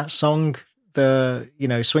 Actually, that song, the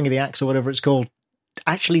Swing of the Axe or whatever it's called,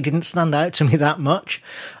 actually didn't stand out to me that much,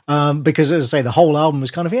 because, as I say, the whole album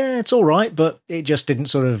was kind of, it's all right, but it just didn't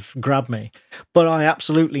sort of grab me. But I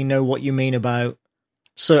absolutely know what you mean about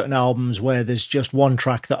certain albums where there's just one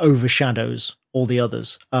track that overshadows all the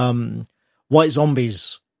others. White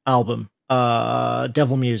Zombie's album,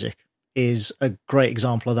 Devil Music, is a great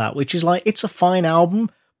example of that, which is like, it's a fine album,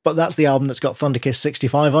 but that's the album that's got Thunderkiss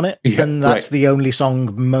 65 on it, and that's right. The only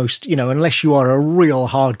song most, unless you are a real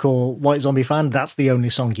hardcore White Zombie fan, that's the only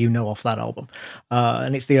song you know off that album,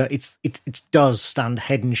 and it does stand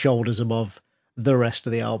head and shoulders above the rest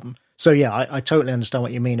of the album. So yeah, I totally understand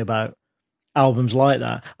what you mean about albums like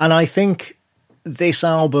that, and I think this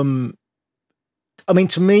album, I mean,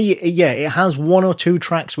 to me, it has one or two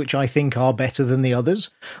tracks which I think are better than the others,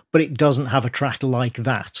 but it doesn't have a track like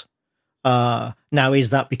that. Now, is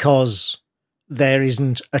that because there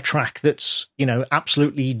isn't a track that's,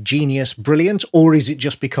 absolutely genius, brilliant, or is it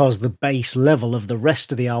just because the base level of the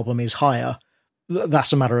rest of the album is higher?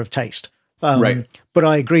 That's a matter of taste. Right. But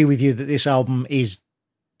I agree with you that this album is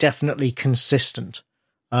definitely consistent.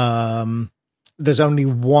 There's only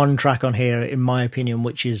one track on here, in my opinion,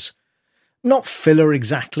 which is not filler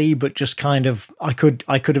exactly, but just kind of I could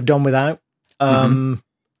have done without.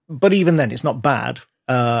 But even then, it's not bad.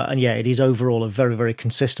 And yeah, it is overall a very, very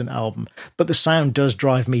consistent album. But the sound does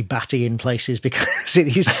drive me batty in places because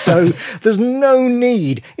it is so... There's no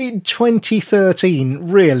need. In 2013,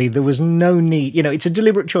 really, there was no need. It's a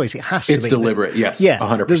deliberate choice. It has to be. It's deliberate, yes. Yeah,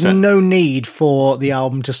 100%. There's no need for the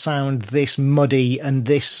album to sound this muddy and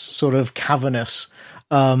this sort of cavernous,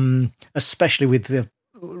 especially with the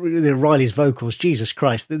Riley's vocals. Jesus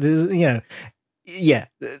Christ. There's,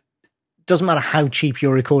 doesn't matter how cheap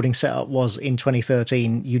your recording setup was in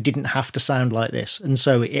 2013, you didn't have to sound like this. And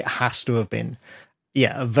so it has to have been,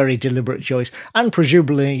 a very deliberate choice, and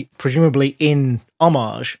presumably in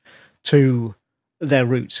homage to their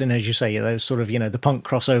roots. And as you say, those sort of, the punk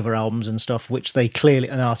crossover albums and stuff, which they clearly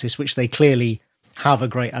have a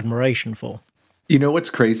great admiration for. You know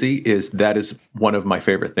what's crazy is that is one of my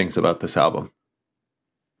favorite things about this album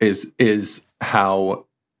is how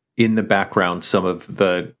in the background some of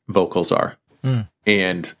the vocals are.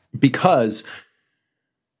 And because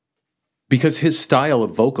his style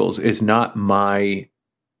of vocals is not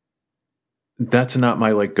that's not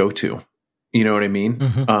my like go-to, you know what I mean?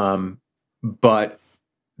 But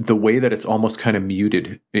the way that it's almost kind of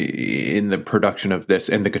muted in the production of this,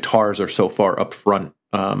 and the guitars are so far up front,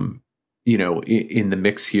 in the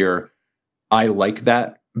mix here, I like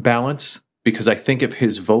that balance, because I think if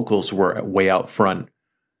his vocals were way out front,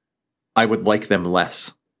 I would like them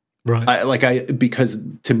less. Right. Because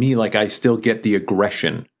to me, like, I still get the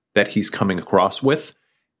aggression that he's coming across with.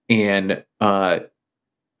 And as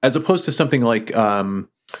opposed to something like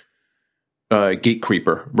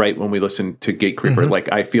Gatecreeper, right? When we listen to Gatecreeper,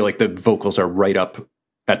 like, I feel like the vocals are right up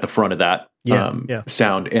at the front of that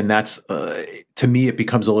sound. And that's, to me, it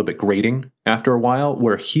becomes a little bit grating after a while,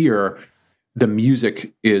 where here the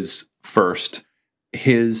music is first.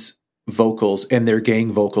 His vocals, and their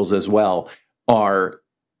gang vocals as well, are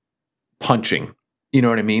punching. You know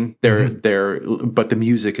what I mean? But the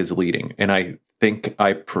music is leading, and I think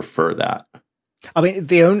I prefer that. I mean,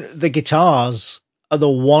 the guitars are the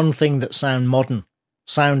one thing that sound modern,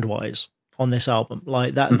 sound-wise, on this album.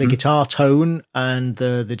 Like that, the guitar tone and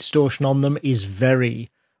the distortion on them is very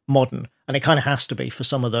modern, and it kind of has to be for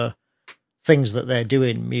some of the things that they're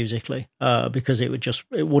doing musically, because it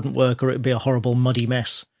wouldn't work, or it'd be a horrible muddy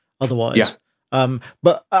mess otherwise.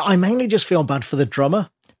 But I mainly just feel bad for the drummer,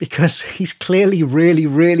 because he's clearly really,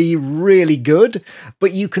 really, really good,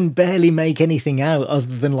 but you can barely make anything out other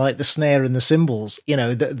than like the snare and the cymbals.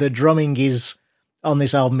 The drumming is on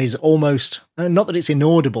this album is almost, not that it's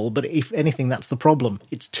inaudible, but if anything, that's the problem.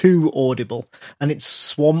 It's too audible, and it's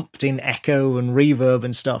swamped in echo and reverb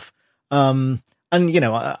and stuff. And, you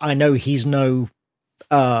know, I know he's not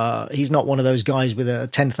one of those guys with a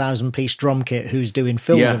 10,000 piece drum kit who's doing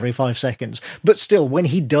fills every 5 seconds. But still, when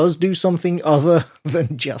he does do something other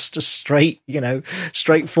than just a straight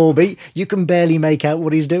 4 beat, you can barely make out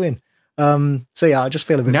what he's doing. So yeah, I just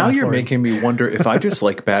feel a bit. Now bad you're for making me wonder if I just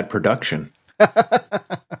like bad production.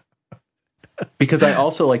 Because I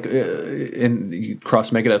also like, and you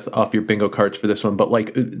cross Megadeth off your bingo cards for this one, but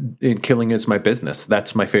like in Killing Is My Business,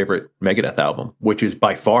 that's my favorite Megadeth album, which is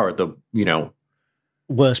by far the, you know,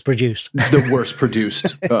 worst produced. The worst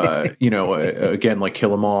produced, you know, again, like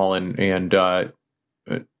Kill 'Em All and I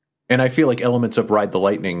feel like elements of Ride the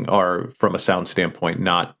Lightning are, from a sound standpoint,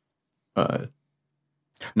 not the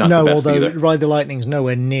best although either. Ride the Lightning's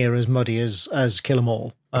nowhere near as muddy as Kill 'Em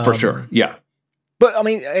All. For sure, yeah. But I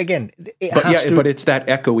mean, again, but it's that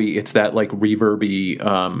echoey, it's that like reverby.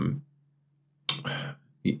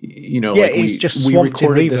 You know, like we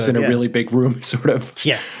recorded this in a really big room, sort of.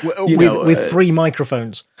 Yeah, with 3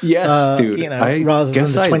 microphones. Yes, dude. You know, rather than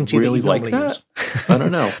the 20 really that you like normally that. use. I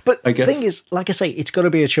don't know. But I guess the thing is, like I say, it's got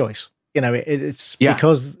to be a choice. You know, it's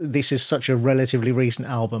because this is such a relatively recent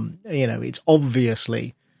album. You know, it's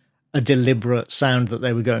obviously a deliberate sound that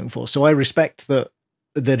they were going for. So I respect that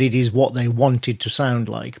it is what they wanted to sound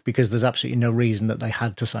like, because there's absolutely no reason that they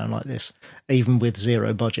had to sound like this, even with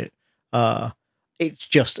 0 budget. It's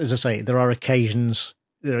just, as I say, there are occasions,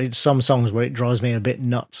 there are some songs where it drives me a bit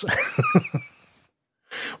nuts.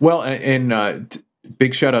 Well, and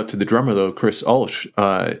big shout out to the drummer, though, Chris Ulsh.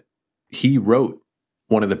 He wrote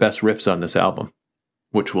one of the best riffs on this album,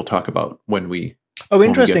 which we'll talk about when we. Oh,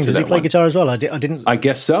 interesting. Does he play guitar as well? I didn't. I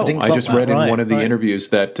guess so. I just read in one of the interviews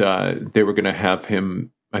that they were going to have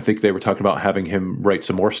him. I think they were talking about having him write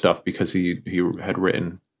some more stuff because he had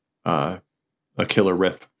written a killer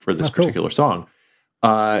riff for this particular song.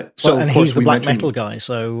 And he's the black metal guy.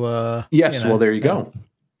 So yes, you know, well, there you go.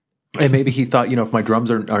 And maybe he thought, you know, if my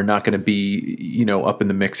drums are not going to be, you know, up in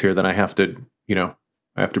the mix here, then I have to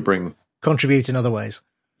bring contribute in other ways.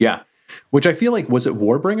 Yeah. Which I feel like, was it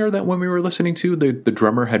Warbringer that when we were listening to, the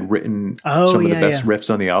drummer had written some of the best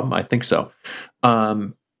riffs on the album? I think so.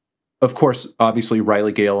 Of course, obviously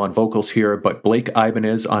Riley Gale on vocals here, but Blake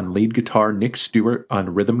Ibanez on lead guitar, Nick Stewart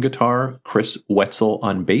on rhythm guitar, Chris Wetzel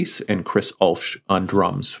on bass, and Chris Ulsh on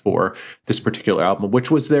drums for this particular album, which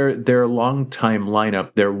was their longtime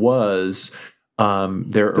lineup. There was an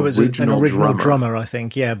original drummer, I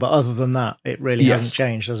think, yeah. But other than that, it really hasn't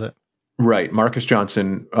changed, has it? Right. Marcus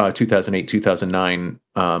Johnson, 2008, 2009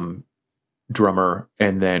 drummer,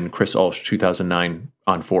 and then Chris Ulsh, 2009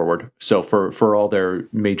 on forward. So for all their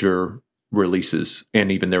major releases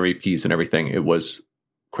and even their EPs and everything, it was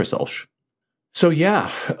Chris Ulsh. So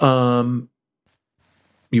yeah,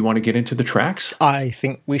 you want to get into the tracks? I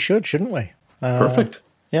think we should, shouldn't we? Perfect.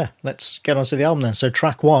 Yeah, let's get onto the album then. So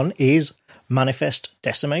track 1 is Manifest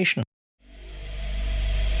Decimation.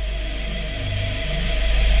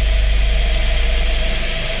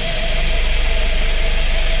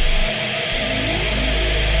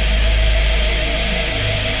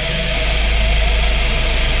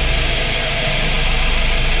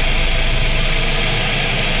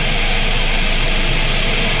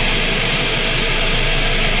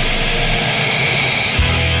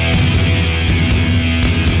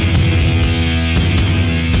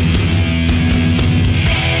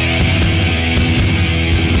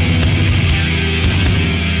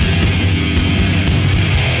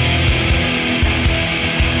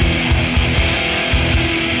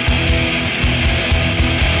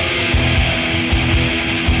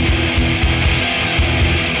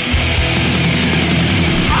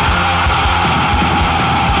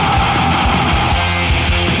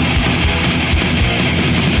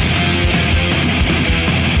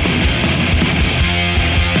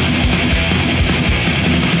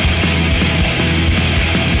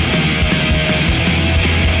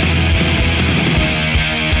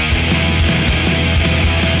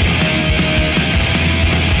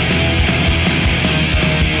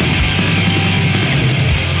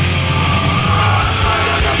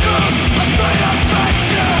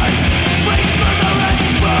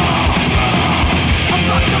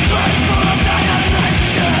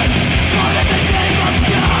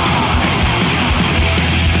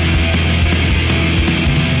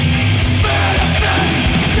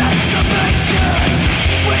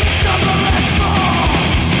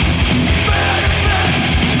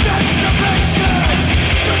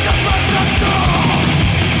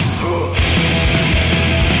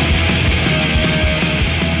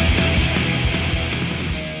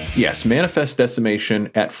 Yes, Manifest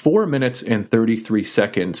Decimation at 4 minutes and 33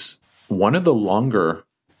 seconds. One of the longer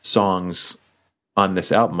songs on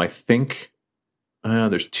this album. I think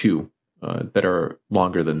there's two that are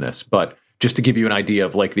longer than this. But just to give you an idea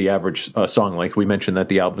of like the average song length, we mentioned that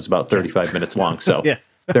the album is about 35 minutes long. So yeah.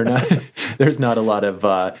 there's not a lot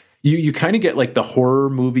of... You kind of get like the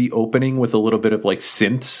horror movie opening with a little bit of like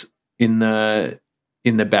synths in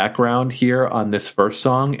the background here on this first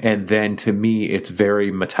song, and then to me it's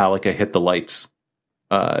very Metallica Hit the Lights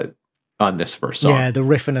on this first song. Yeah, the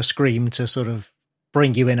riff and a scream to sort of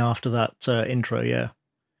bring you in after that intro. Yeah,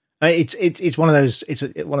 it's one of those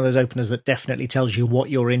openers that definitely tells you what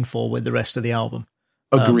you're in for with the rest of the album.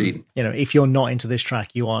 Agreed. If you're not into this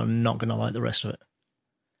track, you are not going to like the rest of it.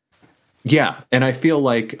 Yeah, and I feel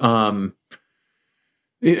like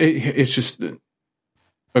it's just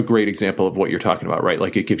a great example of what you're talking about, right?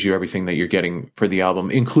 Like it gives you everything that you're getting for the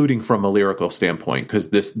album, including from a lyrical standpoint,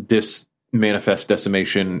 because this Manifest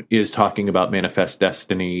Decimation is talking about manifest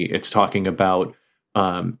destiny. It's talking about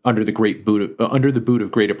under the boot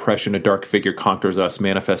of great oppression, a dark figure conquers us.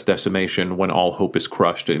 Manifest decimation when all hope is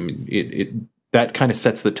crushed. I mean, it that kind of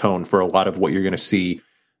sets the tone for a lot of what you're going to see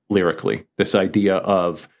lyrically. This idea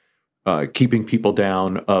of keeping people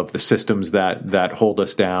down, of the systems that hold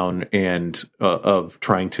us down, and of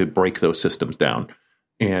trying to break those systems down.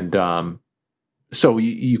 And so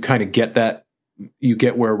you kind of get that. You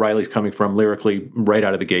get where Riley's coming from lyrically right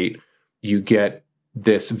out of the gate. You get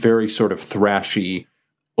this very sort of thrashy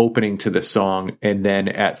opening to the song, and then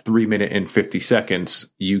at 3 minutes and 50 seconds,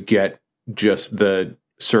 you get just the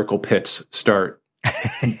circle pits start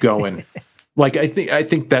going. Like I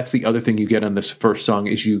think that's the other thing you get on this first song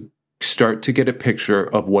is you start to get a picture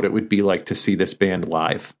of what it would be like to see this band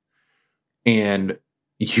live. And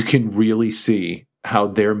you can really see how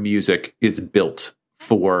their music is built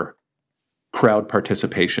for crowd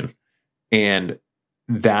participation. And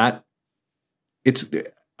that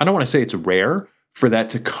I don't want to say it's rare for that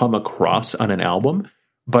to come across on an album,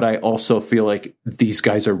 but I also feel like these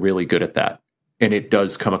guys are really good at that. And it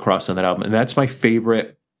does come across on that album. And that's my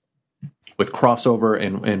favorite with crossover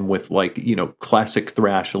and with like, classic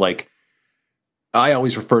thrash. Like I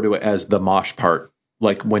always refer to it as the mosh part.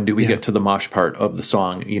 Like when do we get to the mosh part of the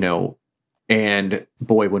song, and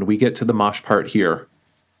boy, when we get to the mosh part here,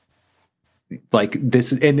 like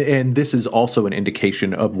this, and this is also an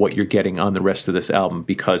indication of what you're getting on the rest of this album,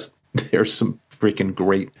 because there's some freaking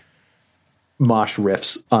great mosh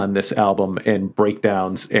riffs on this album and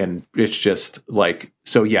breakdowns, and it's just like,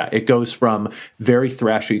 so yeah, it goes from very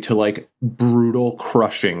thrashy to like brutal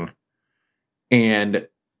crushing. And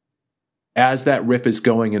as that riff is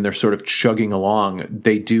going and they're sort of chugging along,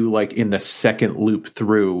 they do like in the second loop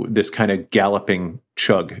through this kind of galloping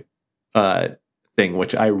chug thing,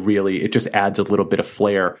 which it just adds a little bit of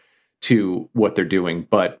flair to what they're doing.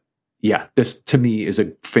 But yeah, this to me is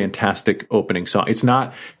a fantastic opening song. It's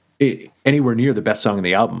not anywhere near the best song in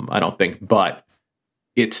the album, I don't think, but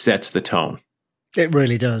it sets the tone. It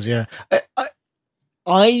really does, yeah.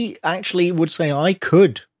 I actually would say I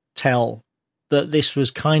could tell that this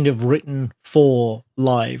was kind of written for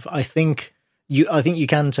live. I think you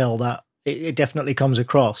can tell that. It definitely comes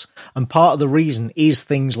across. And part of the reason is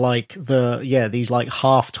things like these like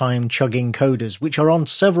halftime chugging codas, which are on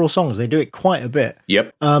several songs. They do it quite a bit.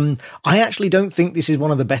 Yep. I actually don't think this is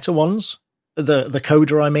one of the better ones. The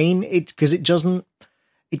coda, I mean, because it doesn't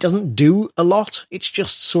do a lot. It's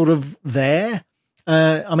just sort of there.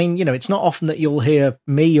 I mean, it's not often that you'll hear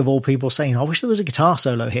me, of all people, saying, I wish there was a guitar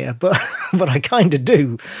solo here, but I kind of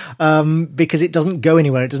do, because it doesn't go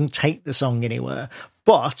anywhere. It doesn't take the song anywhere.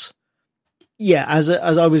 But yeah, as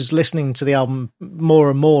I was listening to the album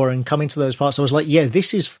more and more and coming to those parts, I was like, yeah,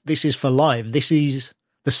 this is for live. This is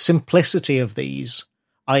the simplicity of these,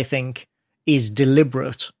 I think, is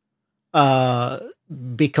deliberate,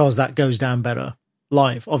 because that goes down better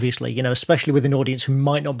live, obviously, especially with an audience who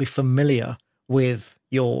might not be familiar with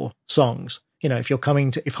your songs.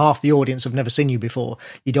 If half the audience have never seen you before,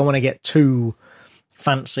 you don't want to get too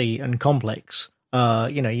fancy and complex.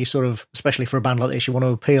 You sort of, especially for a band like this, you want to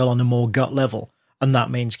appeal on a more gut level, and that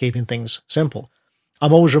means keeping things simple.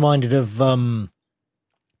 I'm always reminded of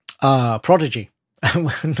Prodigy.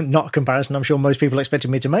 Not a comparison I'm sure most people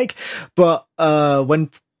expected me to make, but when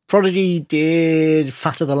Prodigy did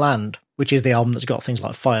Fat of the Land, which is the album that's got things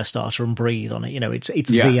like Firestarter and Breathe on it,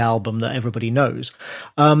 it's the album that everybody knows.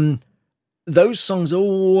 Those songs are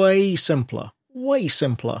way simpler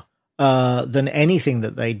than anything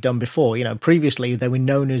that they'd done before. Previously they were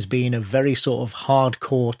known as being a very sort of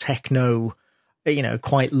hardcore techno,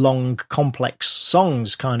 quite long, complex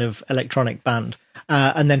songs kind of electronic band.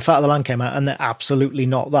 And then Fat of the Land came out, and they're absolutely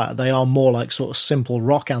not that. They are more like sort of simple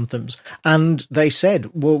rock anthems. And they said,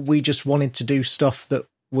 well, we just wanted to do stuff that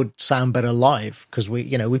would sound better live, because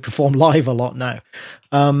we perform live a lot now.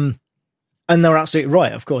 And they're absolutely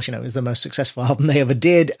right. Of course, it was the most successful album they ever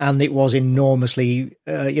did, and it was enormously,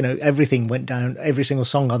 everything went down. Every single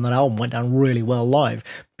song on that album went down really well live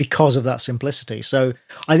because of that simplicity. So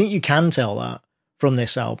I think you can tell that from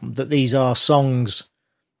this album, that these are songs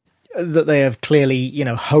that they have clearly,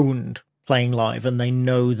 honed playing live, and they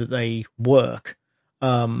know that they work.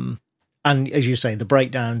 And as you say, the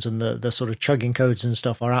breakdowns and the sort of chugging codes and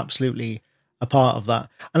stuff are absolutely a part of that.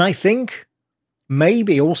 And I think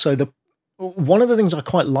maybe also one of the things I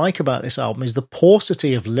quite like about this album is the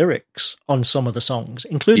paucity of lyrics on some of the songs,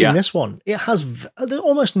 including this one. It has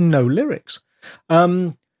almost no lyrics,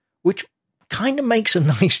 which kind of makes a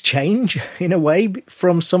nice change in a way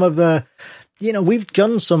from some of the, we've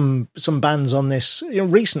done some bands on this,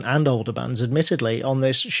 recent and older bands, admittedly, on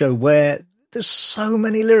this show where there's so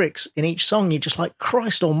many lyrics in each song. You're just like,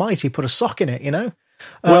 Christ almighty, put a sock in it,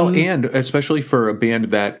 Well, and especially for a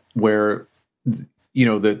band where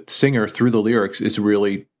the singer through the lyrics is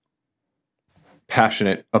really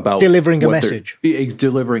passionate about delivering a message.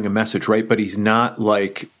 Delivering a message, right? But it's not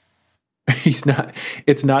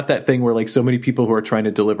that thing where like so many people who are trying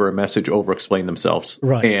to deliver a message over-explain themselves.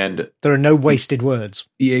 Right. And there are no wasted words.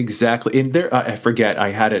 Exactly. And I forget,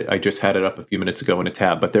 I just had it up a few minutes ago in a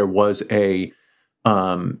tab, but there was an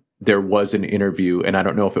interview, and I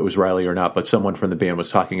don't know if it was Riley or not, but someone from the band was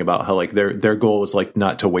talking about how like their goal is like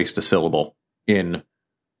not to waste a syllable in.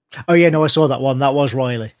 Oh yeah, no, I saw that one. That was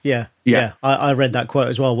Riley. Yeah. I read that quote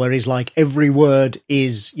as well, where he's like, every word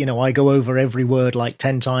is, I go over every word like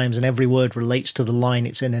 10 times, and every word relates to the line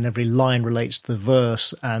it's in, and every line relates to the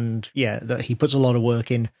verse. And that he puts a lot of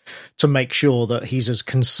work in to make sure that he's as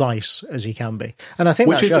concise as he can be. And I think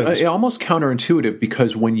which that shows. Is almost counterintuitive,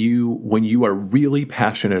 because when you are really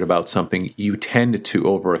passionate about something, you tend to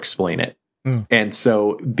over-explain it. And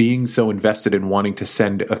so being so invested in wanting to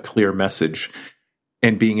send a clear message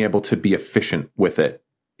and being able to be efficient with it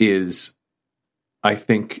is, I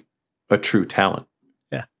think, a true talent.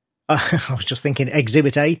 Yeah. I was just thinking,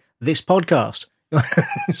 Exhibit A, this podcast.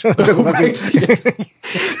 Right.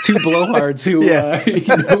 Two blowhards who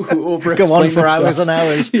who over go on for hours and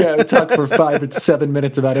hours. Talk for 5 and 7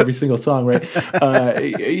 minutes about every single song, right?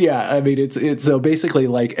 I mean, it's so basically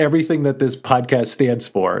like everything that this podcast stands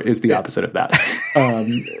for is the opposite of that.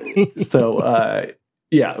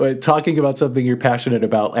 Talking about something you're passionate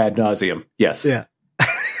about ad nauseum. Yes. Yeah.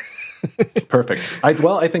 Perfect. I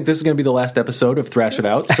think this is going to be the last episode of Thrash It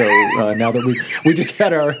Out. So now that we just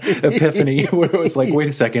had our epiphany where it was like, wait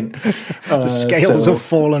a second. The scales have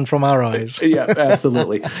fallen from our eyes. Yeah,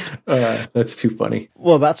 absolutely. That's too funny.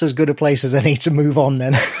 Well, that's as good a place as any to move on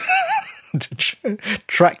then. To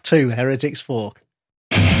track 2, Heretics Fork.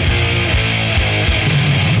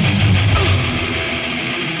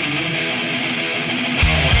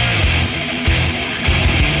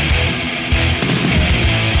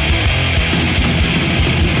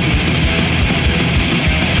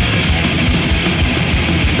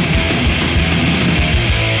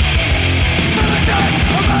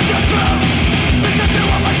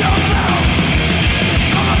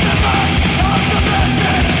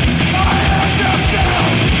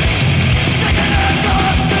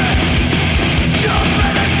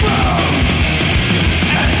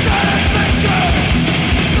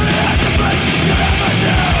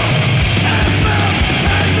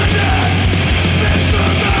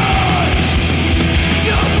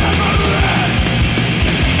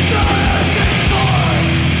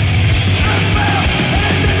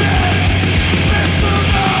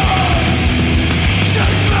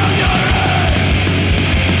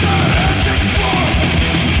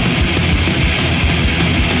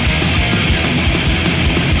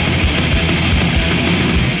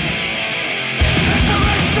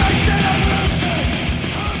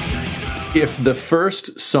 If the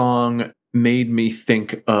first song made me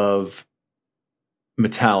think of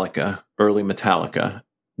Metallica, early Metallica,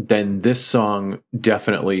 then this song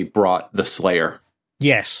definitely brought the Slayer.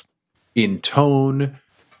 Yes. In tone,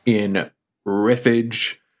 in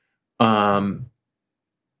riffage. I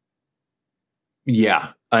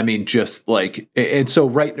mean, just like, and so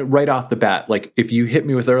right off the bat, like if you hit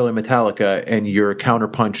me with early Metallica and your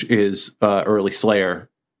counterpunch is early Slayer,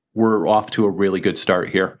 we're off to a really good start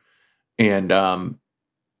here. And,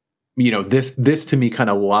 this to me kind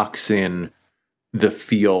of locks in the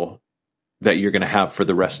feel that you're going to have for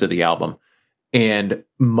the rest of the album. And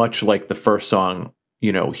much like the first song,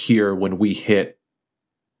 here when we hit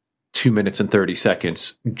 2 minutes and 30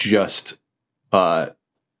 seconds, just riffage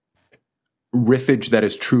that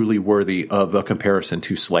is truly worthy of a comparison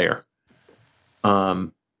to Slayer.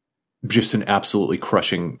 Just an absolutely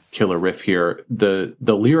crushing killer riff here. The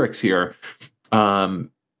lyrics here, talking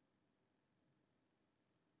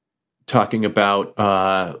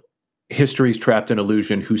about history's trapped in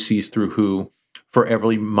illusion, who sees through who, for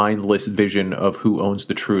every mindless vision of who owns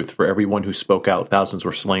the truth, for everyone who spoke out, thousands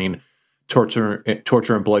were slain, torture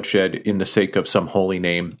and bloodshed in the sake of some holy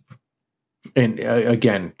name. And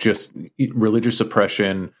again, just religious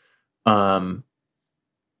oppression,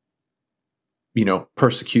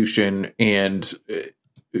 persecution, and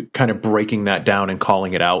kind of breaking that down and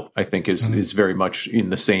calling it out, I think is very much in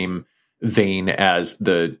the same vein as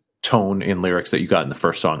the tone in lyrics that you got in the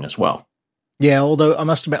first song as well. Yeah, although I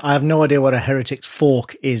must admit, I have no idea what a heretic's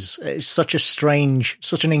fork is. It's such a strange,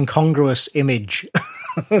 such an incongruous image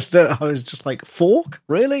that I was just like, fork?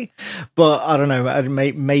 Really? But I don't know.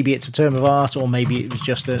 Maybe it's a term of art, or maybe it was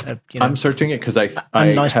just I'm searching it because I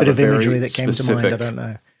nice have bit of a imagery that came to mind. I don't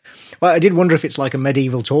know. Well, I did wonder if it's like a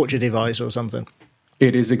medieval torture device or something.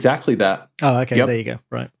 It is exactly that. Oh, okay. Yep. There you go.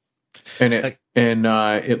 Right. And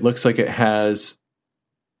it looks like it has.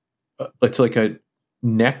 It's like a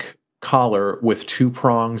neck collar with two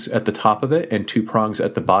prongs at the top of it and two prongs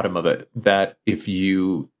at the bottom of it, that if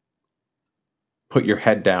you put your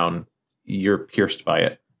head down, you're pierced by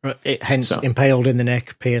it. Right. Hence impaled in the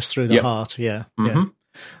neck, pierced through the heart. Yeah. Mm-hmm.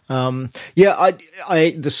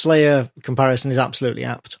 I the Slayer comparison is absolutely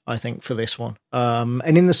apt, I think, for this one.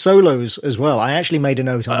 And in the solos as well. I actually made a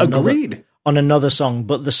note on another song,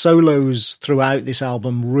 but the solos throughout this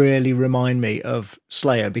album really remind me of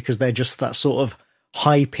Slayer, because they're just that sort of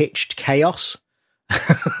high-pitched chaos,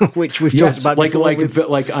 which we've talked about before.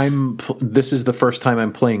 This is the first time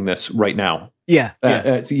I'm playing this right now. Yeah.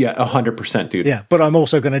 100%, dude. Yeah, but I'm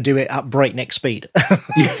also going to do it at breakneck speed.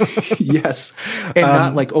 Yes, and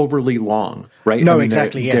not like overly long, right? No,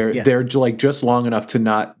 exactly. They're like just long enough to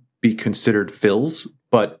not be considered fills,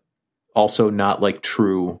 but also not like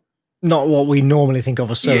true. Not what we normally think of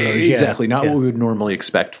as solos. Exactly. Not what we would normally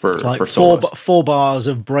expect for solos. Four bars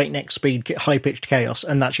of breakneck speed, high-pitched chaos,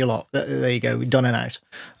 and that's your lot. There you go. Done and out.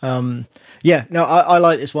 I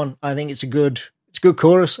like this one. I think it's a good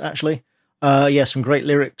chorus, actually. Some great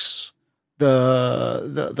lyrics.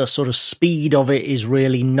 The sort of speed of it is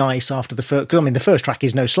really nice after the first. I mean, the first track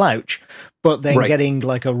is no slouch, but then getting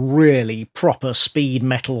like a really proper speed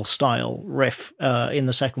metal style riff in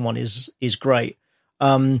the second one is great.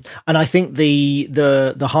 And I think the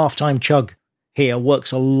halftime chug here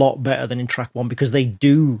works a lot better than in track one, because they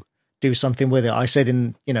do something with it. I said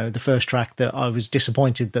in the first track that I was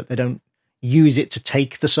disappointed that they don't use it to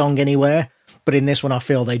take the song anywhere, but in this one I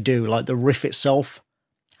feel they do. Like, the riff itself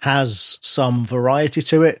has some variety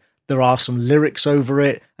to it. There are some lyrics over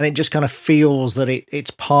it, and it just kind of feels that it's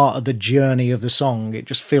part of the journey of the song. It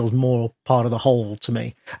just feels more part of the whole to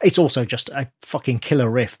me. It's also just a fucking killer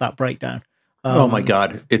riff, that breakdown. Oh my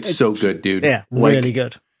God. It's so good, dude. Yeah, really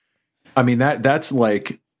good. I mean, that's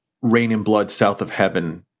like Rain in Blood, South of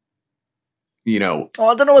Heaven, I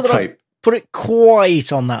don't know whether I put it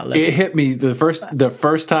quite on that level. It hit me the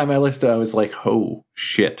first time I listened, I was like, oh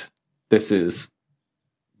shit, this is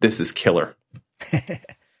killer.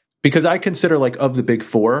 Because I consider, like, of the big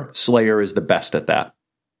four, Slayer is the best at that.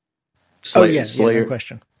 Slayer, no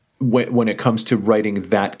question. When it comes to writing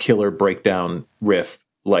that killer breakdown riff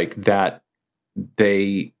like that,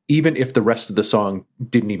 they, even if the rest of the song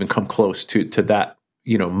didn't even come close to that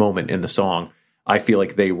moment in the song, I feel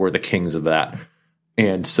like they were the kings of that.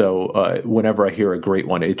 And so whenever I hear a great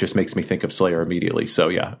one, it just makes me think of Slayer immediately. So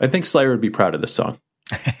yeah, I think Slayer would be proud of this song.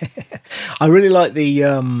 I really like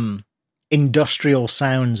the industrial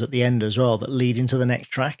sounds at the end as well that lead into the next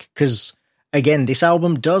track, because again, this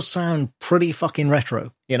album does sound pretty fucking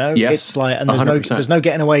retro. Yes, it's like, and there's 100%. no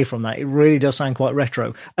getting away from that. It really does sound quite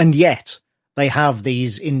retro, and yet they have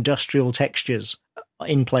these industrial textures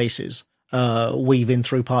in places weaving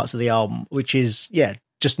through parts of the album, which is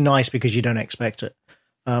just nice because you don't expect it.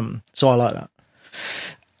 So I like that,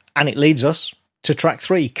 and it leads us to track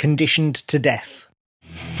 3, Conditioned to Death.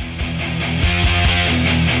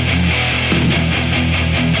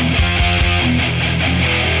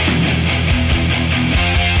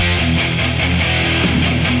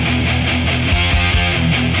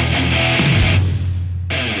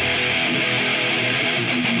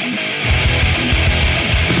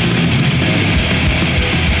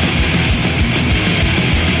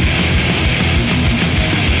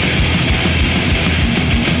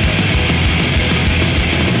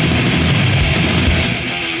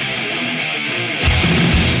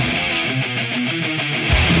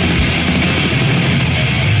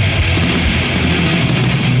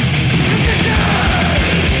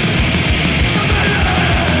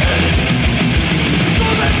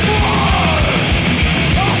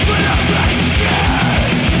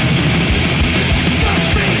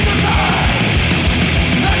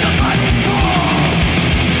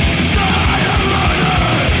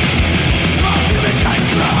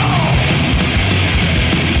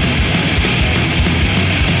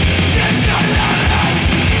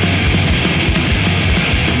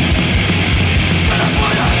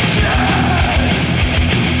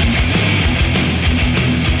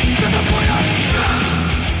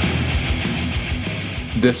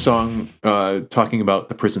 this song talking about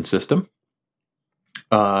the prison system.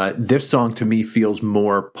 This song to me feels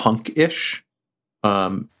more punk-ish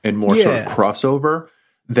and more sort of crossover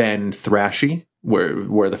than thrashy,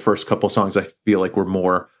 where the first couple songs I feel like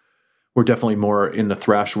were definitely more in the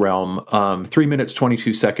thrash realm. 3 minutes,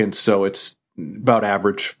 22 seconds, so it's about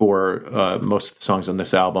average for most of the songs on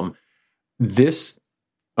this album. This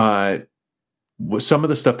some of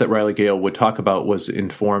the stuff that Riley Gale would talk about was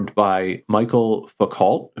informed by Michael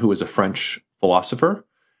Foucault, who is a French philosopher,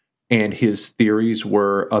 and his theories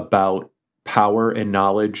were about power and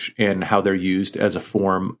knowledge and how they're used as a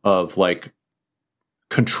form of like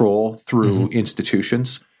control through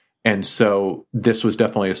institutions. And so this was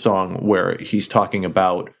definitely a song where he's talking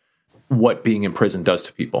about what being in prison does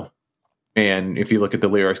to people. And if you look at the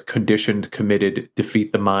lyrics, conditioned, committed,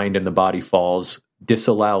 defeat the mind and the body falls,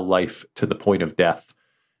 disallow life to the point of death,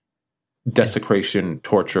 desecration,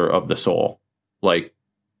 torture of the soul. Like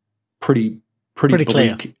pretty bleak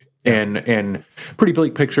clear. and pretty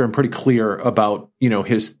bleak picture, and pretty clear about, you know,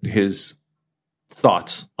 his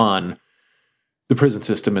thoughts on the prison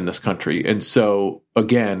system in this country. And so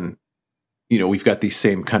again, you know, we've got these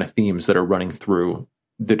same kind of themes that are running through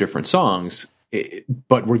the different songs,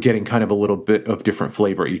 but we're getting kind of a little bit of different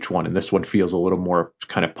flavor each one. And this one feels a little more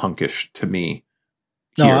kind of punkish to me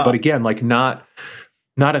here. But again, like not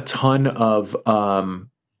a ton of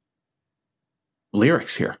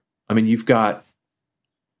lyrics here. I mean, you've got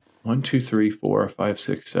 1, 2, 3, 4, 5,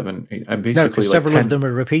 6, 7, 8. I'm basically like several 10, of them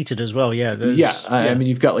are repeated as well. Yeah. I mean,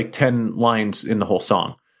 you've got like 10 lines in the whole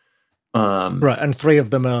song. Right. And 3 of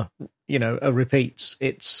them are, you know, are repeats.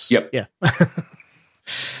 It's, yeah.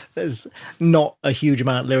 There's not a huge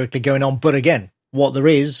amount lyrically going on. But again, what there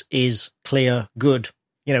is clear, good.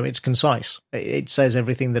 You know, it's concise. It says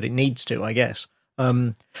everything that it needs to, I guess.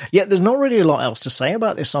 There's not really a lot else to say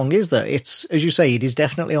about this song, is there? It's, as you say, it is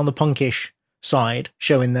definitely on the punkish side,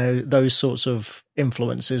 showing those sorts of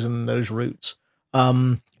influences and those roots.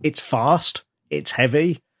 It's fast, it's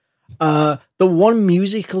heavy. The one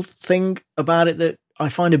musical thing about it that I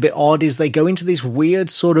find a bit odd is they go into this weird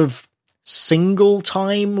sort of single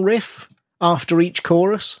time riff after each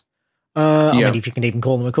chorus. I mean, if you can even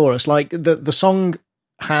call them a chorus. Like the song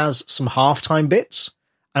has some halftime bits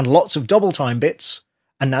and lots of double time bits,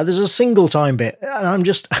 and now there's a single time bit, and I'm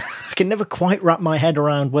just, I can never quite wrap my head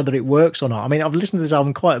around whether it works or not. I mean, I've listened to this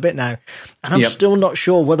album quite a bit now, and I'm still not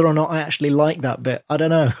sure whether or not I actually like that bit. I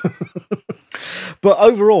don't know. But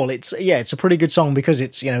overall, it's a pretty good song because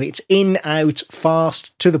it's, you know, it's in, out,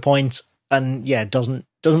 fast, to the point, and doesn't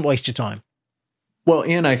waste your time. Well,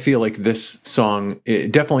 and I feel like this song,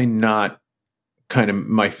 definitely not kind of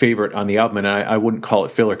my favorite on the album, and I wouldn't call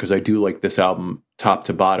it filler because I do like this album top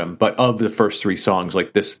to bottom. But of the first 3 songs,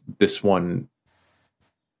 like this one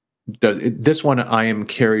I am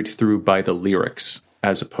carried through by the lyrics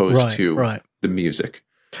as opposed to the music.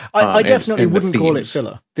 I definitely wouldn't call it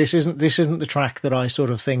filler. This isn't the track that I sort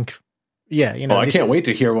of think. Yeah, you know. I can't wait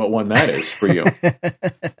to hear what one that is for you.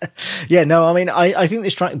 I mean, I think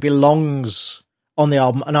this track belongs on the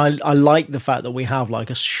album, and I like the fact that we have like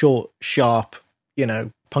a short, sharp, you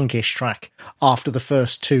know, punkish track after the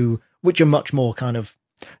first 2, which are much more kind of,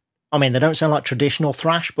 I mean, they don't sound like traditional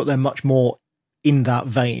thrash, but they're much more in that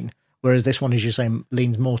vein. Whereas this one, as you say,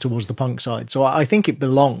 leans more towards the punk side. So I think it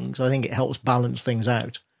belongs. I think it helps balance things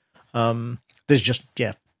out. There's just,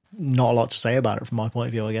 not a lot to say about it from my point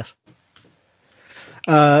of view, I guess.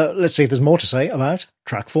 Let's see if there's more to say about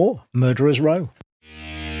track 4, Murderer's Row.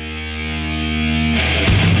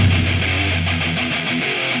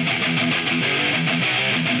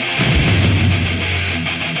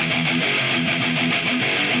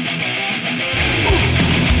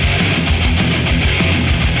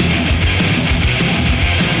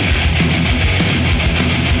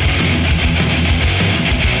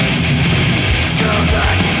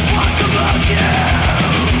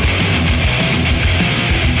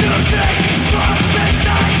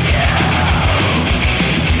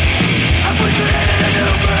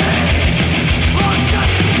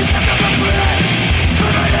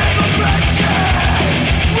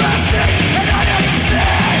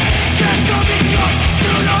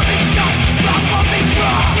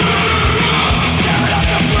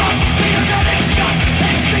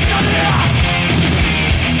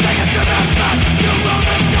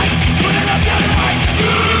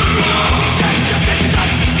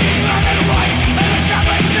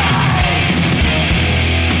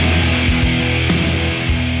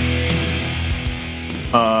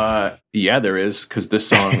 Yeah, there is, because this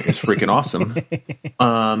song is freaking awesome.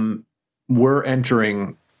 We're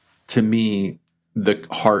entering, to me, the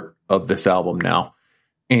heart of this album now.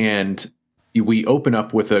 And we open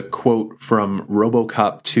up with a quote from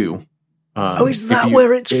RoboCop 2. Is that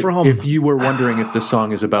where it's from? If you were wondering if the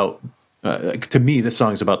song is about, to me, the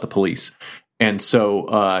song is about the police. And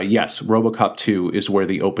so, yes, RoboCop 2 is where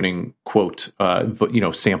the opening quote,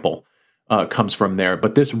 sample comes from there.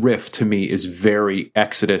 But this riff to me is very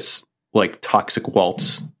Exodus, like Toxic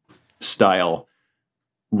Waltz style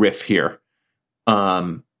riff here.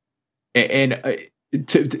 This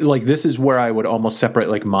is where I would almost separate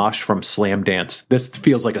like Mosh from Slam Dance. This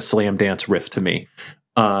feels like a Slam Dance riff to me.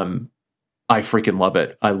 I freaking love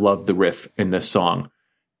it. I love the riff in this song.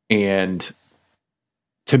 And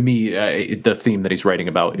to me, the theme that he's writing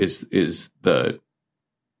about is the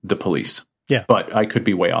police. Yeah. But I could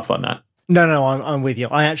be way off on that. No, I'm with you.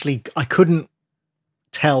 I couldn't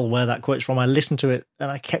tell where that quote's from. I listened to it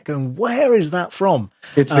and I kept going, where is that from?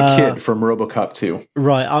 It's the kid from RoboCop 2.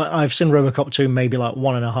 Right. I've seen RoboCop 2 maybe like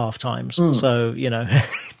 1.5 times. So,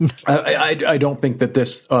 I don't think that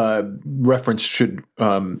this reference should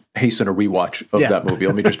hasten a rewatch of that movie.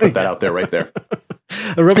 Let me just put that out there right there.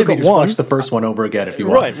 RoboCop 1. Watch the first one over again if you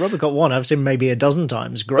want. Right. RoboCop 1 I've seen maybe a dozen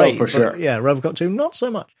times. Great. Oh, for sure. Yeah. RoboCop 2, not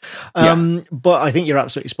so much. But I think you're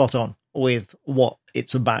absolutely spot on with what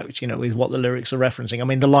it's about, with what the lyrics are referencing. I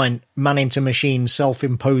mean, the line, man into machine,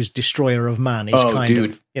 self-imposed destroyer of man is of,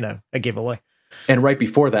 a giveaway. And right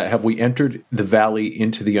before that, have we entered the valley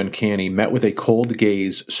into the uncanny, met with a cold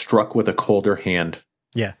gaze, struck with a colder hand?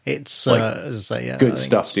 Yeah, it's good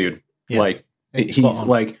stuff, dude. Yeah, like he's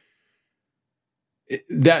like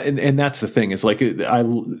that, and that's the thing is like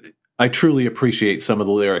I truly appreciate some of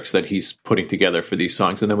the lyrics that he's putting together for these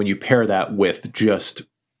songs, and then when you pair that with just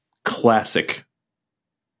classic,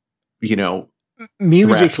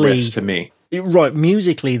 musically to me, right?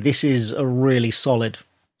 Musically, this is a really solid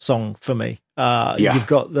song for me. You've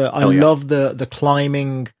got I love the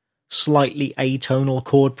climbing, slightly atonal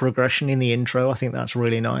chord progression in the intro. I think that's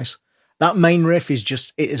really nice. That main riff is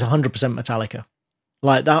 100% Metallica.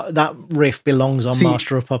 Like that riff belongs on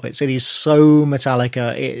Master of Puppets. It is so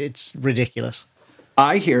Metallica. It's ridiculous.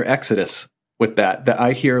 I hear Exodus with that. That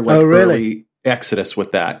I hear like early Exodus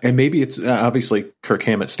with that, and maybe it's obviously Kirk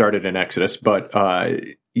Hammett started in Exodus, but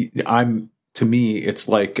to me it's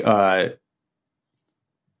like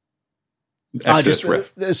Exodus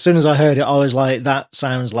riff. As soon as I heard it, I was like, that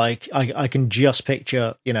sounds like I can just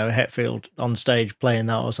picture Hetfield on stage playing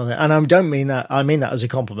that or something. And I don't mean that. I mean that as a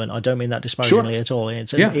compliment. I don't mean that disparagingly at all.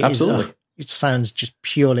 Absolutely. It sounds just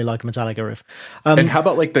purely like a Metallica riff. And how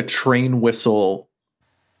about like the train whistle,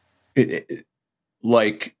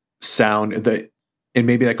 like sound and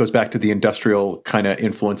maybe that goes back to the industrial kind of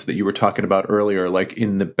influence that you were talking about earlier. Like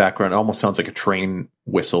in the background, it almost sounds like a train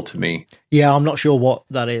whistle to me. Yeah, I'm not sure what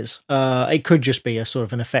that is. It could just be a sort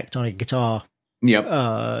of an effect on a guitar. Yep.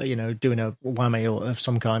 Doing a whammy or of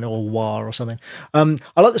some kind, or wah or something. I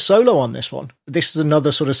like the solo on this one. This is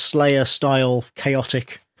another sort of Slayer style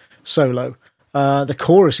chaotic solo. The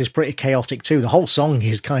chorus is pretty chaotic too. The whole song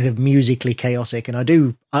is kind of musically chaotic,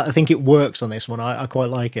 and I think it works on this one. I quite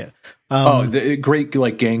like it. The great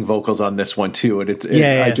like gang vocals on this one too, and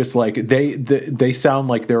I just like they sound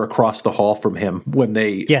like they're across the hall from him when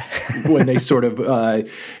they when they sort of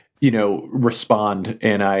respond,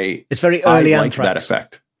 and it's very early like Anthrax. That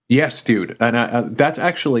effect. Yes, dude, and that's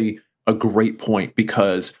actually a great point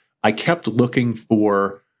because I kept looking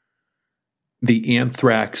for the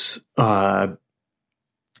Anthrax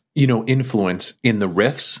influence in the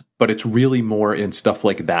riffs, but it's really more in stuff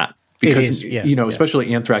like that. Because,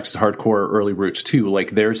 especially Anthrax's hardcore early roots too,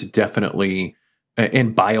 like there's definitely,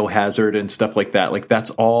 and Biohazard and stuff like that, like that's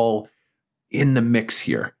all in the mix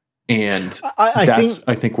here. And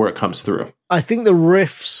I think where it comes through. I think the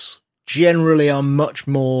riffs generally are much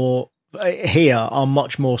more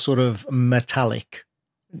sort of metallic.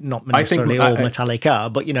 Not necessarily all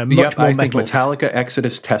Metallica, but much more I metal. think Metallica,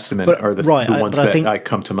 Exodus, Testament are the ones that I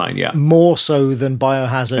come to mind. Yeah, more so than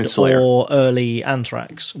Biohazard or early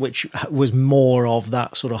Anthrax, which was more of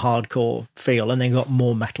that sort of hardcore feel, and they got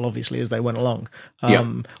more metal obviously as they went along.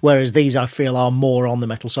 Whereas these, I feel, are more on the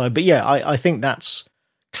metal side. But I think that's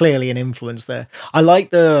clearly an influence there. I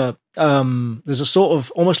like there's a sort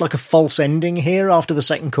of almost like a false ending here after the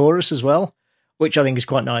second chorus as well, which I think is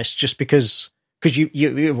quite nice, just because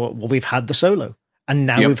we've had the solo, and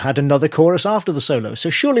now we've had another chorus after the solo. So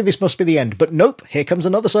surely this must be the end. But nope, here comes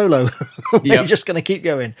another solo. We're just going to keep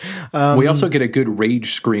going. We also get a good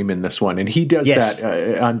rage scream in this one, and he does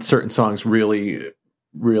that on certain songs really,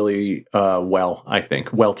 really well, I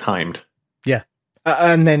think. Well timed. Yeah.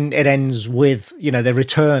 And then it ends with, they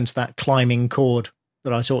return to that climbing chord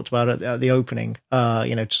that I talked about at the opening,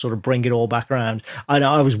 to sort of bring it all back around.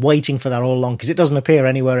 I was waiting for that all along because it doesn't appear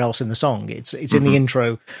anywhere else in the song. It's in the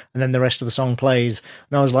intro, and then the rest of the song plays.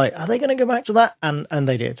 And I was like, are they going to go back to that? And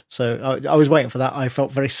they did. So I was waiting for that. I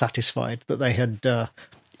felt very satisfied that they had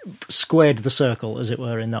squared the circle, as it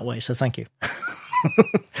were, in that way. So thank you.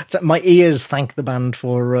 My ears thank the band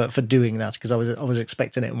for doing that, because I was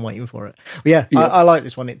expecting it and waiting for it. But yeah. I like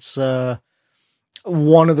this one. It's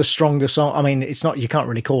one of the stronger songs. I mean, it's not, you can't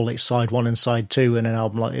really call it side one and side two in an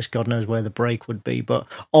album like this. God knows where the break would be, but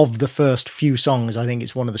of the first few songs, I think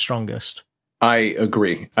it's one of the strongest. I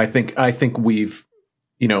agree. I think we've,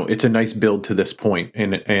 it's a nice build to this point,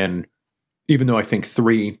 and even though I think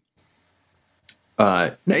 3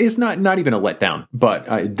 is not even a letdown,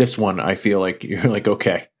 but this one, I feel like you're like,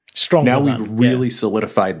 okay, stronger. Now we've really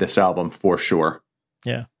solidified this album for sure.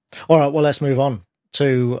 Yeah. All right. Well, let's move on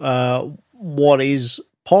to what is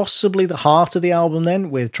possibly the heart of the album then,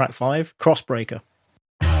 with track 5, Crossbreaker.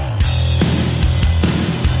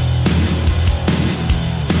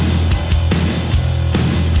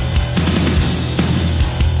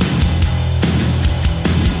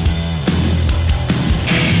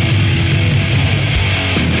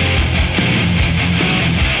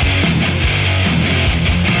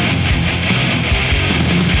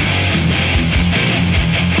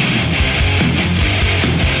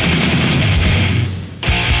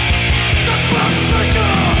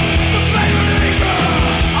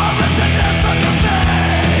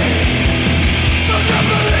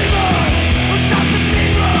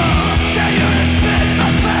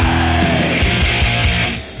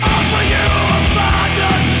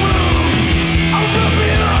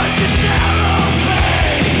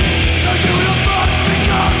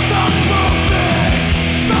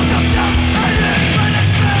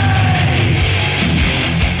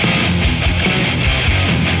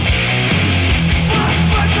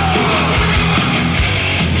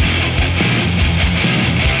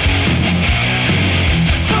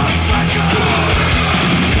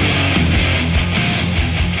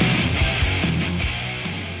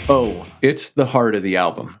 It's the heart of the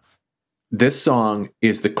album. This song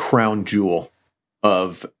is the crown jewel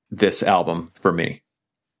of this album for me.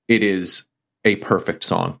 It is a perfect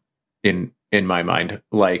song in my mind.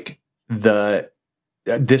 Like,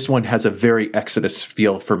 this one has a very Exodus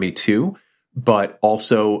feel for me too, but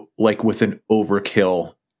also like with an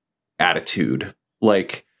overkill attitude,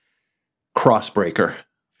 like Crossbreaker.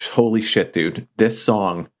 Holy shit, dude. This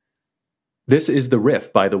song, this is the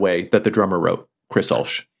riff, by the way, that the drummer wrote. Chris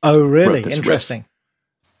Ulsh. Oh, really? Interesting. Riff.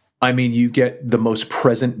 I mean, you get the most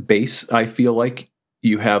present bass, I feel like,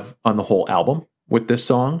 you have on the whole album with this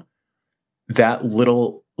song. That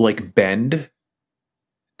little, like, bend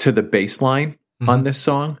to the bass line on this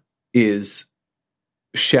song is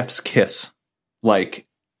chef's kiss. Like,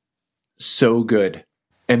 so good.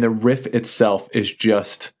 And the riff itself is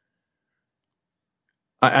just...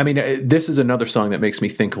 I mean, this is another song that makes me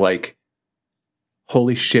think, like,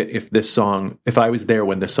 holy shit, if I was there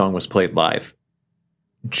when this song was played live,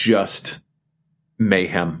 just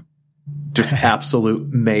mayhem, just absolute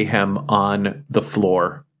mayhem on the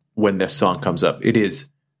floor when this song comes up. It is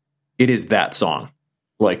that song.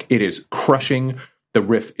 Like, it is crushing. The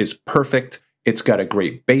riff is perfect. It's got a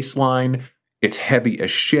great bass line. It's heavy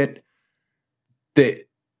as shit. And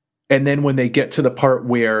then when they get to the part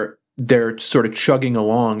where they're sort of chugging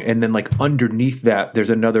along, and then like underneath that, there's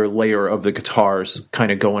another layer of the guitars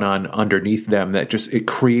kind of going on underneath them that just, it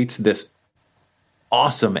creates this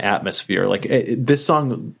awesome atmosphere. Like, this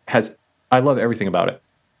song I love everything about it.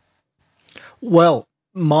 Well,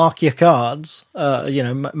 mark your cards,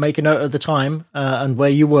 make a note of the time and where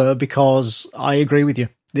you were, because I agree with you.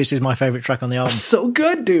 This is my favorite track on the album. So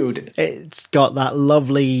good, dude. It's got that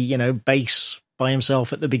lovely, bass by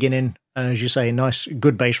himself at the beginning. And as you say, nice,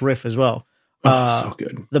 good bass riff as well. So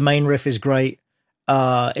good. The main riff is great.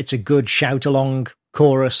 It's a good shout-along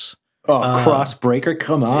chorus. Crossbreaker,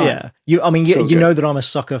 come on. Yeah. You know that I'm a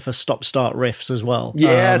sucker for stop-start riffs as well.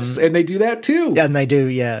 Yes, and they do that too. And they do,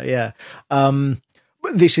 yeah.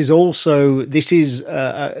 But this is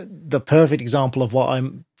the perfect example of what I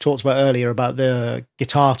talked about earlier about the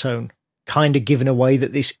guitar tone kind of giving away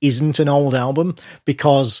that this isn't an old album,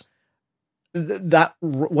 because that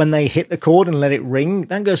when they hit the chord and let it ring,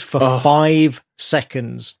 that goes for 5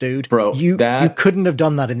 seconds, dude. Bro, you couldn't have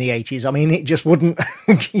done that in the 80s. I mean, it just wouldn't,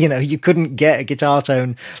 you couldn't get a guitar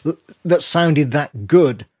tone that sounded that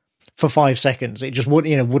good for 5 seconds. It just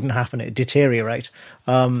wouldn't happen. It'd deteriorate.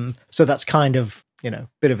 So that's kind of,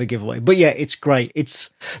 bit of a giveaway. But yeah, it's great.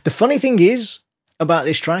 The funny thing is about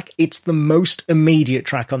this track, it's the most immediate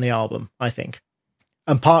track on the album, I think.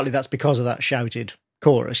 And partly that's because of that shouted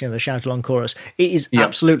chorus, the shout along chorus. It is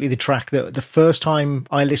absolutely the track that the first time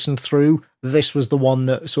I listened through, this was the one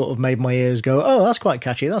that sort of made my ears go, oh, that's quite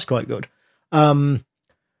catchy, that's quite good. But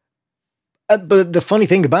the funny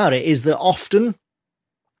thing about it is that often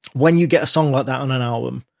when you get a song like that on an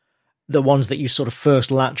album, the ones that you sort of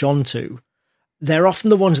first latch onto, they're often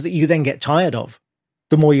the ones that you then get tired of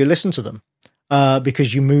the more you listen to them.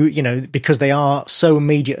 Because you move, because they are so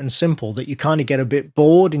immediate and simple that you kind of get a bit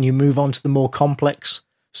bored and you move on to the more complex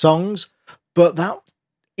songs. But that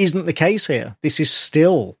isn't the case here. This is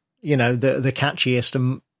still, the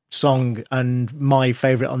catchiest song and my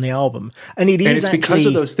favorite on the album. And it's because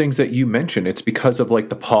of those things that you mentioned. It's because of like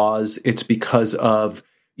the pause. It's because of,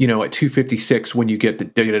 at 256 when you get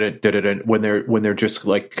the when they're just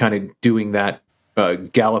like kind of doing that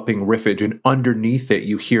galloping riffage, and underneath it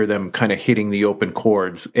you hear them kind of hitting the open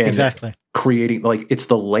chords and exactly creating, like, it's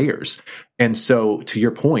the layers. And so to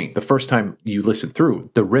your point, the first time you listen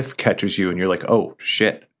through, the riff catches you and you're like, oh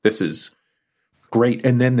shit, this is great.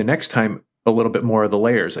 And then the next time, a little bit more of the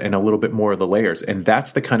layers and a little bit more of the layers. And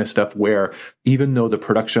that's the kind of stuff where, even though the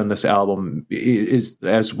production on this album is,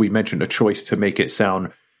 as we mentioned, a choice to make it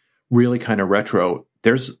sound really kind of retro,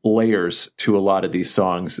 there's layers to a lot of these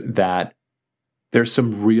songs that there's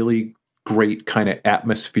some really great kind of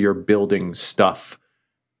atmosphere building stuff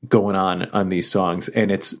going on these songs.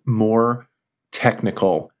 And it's more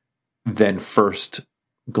technical than first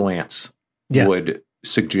glance would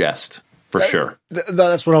suggest, for sure.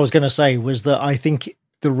 That's what I was going to say, was that I think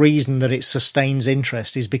the reason that it sustains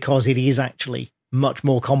interest is because it is actually much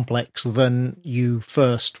more complex than you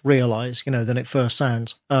first realize, than it first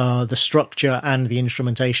sounds. The structure and the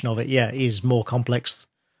instrumentation of it, is more complex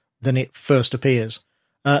than it first appears.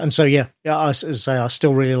 And so, I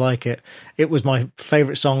still really like it. It was my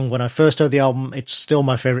favorite song when I first heard the album. It's still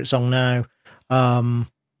my favorite song now.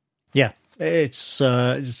 It's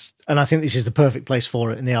and I think this is the perfect place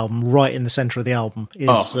for it in the album, right in the center of the album.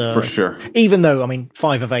 For sure. Even though,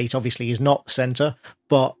 5 of 8 obviously is not the center,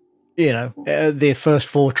 but, the first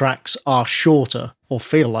 4 tracks are shorter, or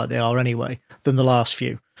feel like they are anyway, than the last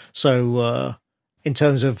few. So, in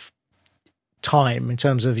terms of time, in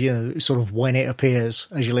terms of sort of when it appears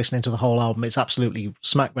as you're listening to the whole album, it's absolutely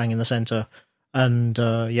smack bang in the center, and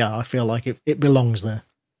I feel like it belongs there.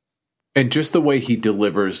 And just the way he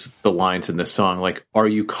delivers the lines in this song, like, are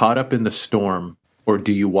you caught up in the storm or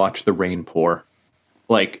do you watch the rain pour?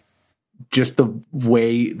 Like, just the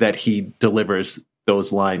way that he delivers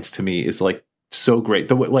those lines to me is like so great.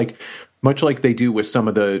 The way, like, much like they do with some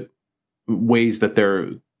of the ways that they're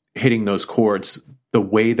hitting those chords, the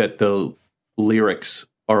way that the lyrics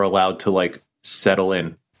are allowed to like settle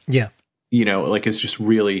in. Yeah. Like, it's just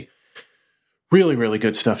really, really, really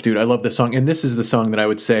good stuff, dude. I love this song. And this is the song that I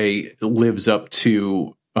would say lives up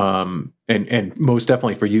to, and most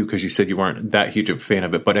definitely for you, because you said you weren't that huge of a fan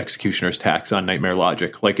of it, but Executioner's Tax on Nightmare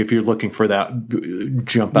Logic. Like, if you're looking for that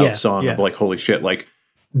jump out song of like, holy shit, like,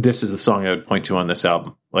 this is the song I would point to on this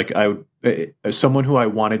album. Like, I would, as someone who I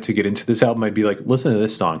wanted to get into this album, I'd be like, listen to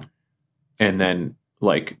this song. And then,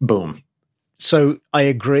 like, boom. So I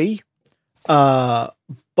agree.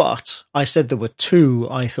 But I said there were 2,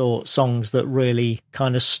 I thought, songs that really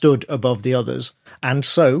kind of stood above the others. And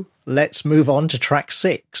so let's move on to track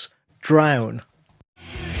 6, Drown.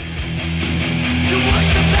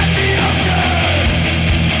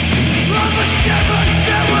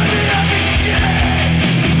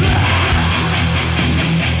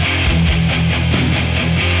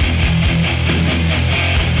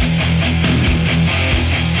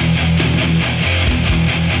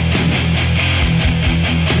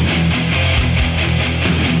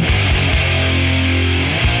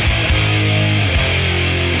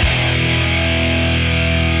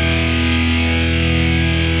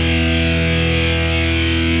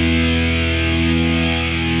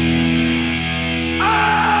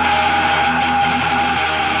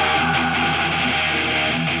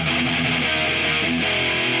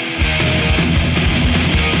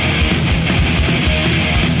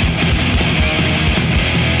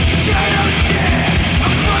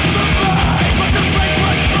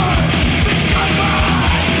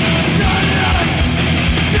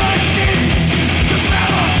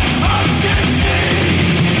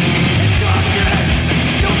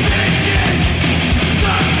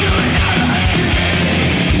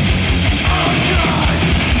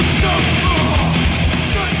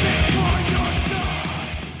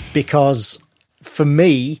 Because for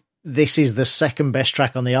me, this is the second best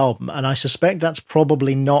track on the album, and I suspect that's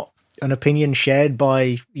probably not an opinion shared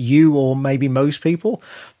by you or maybe most people,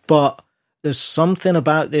 but there's something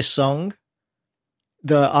about this song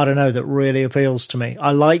I don't know, that really appeals to me.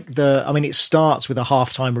 I like it starts with a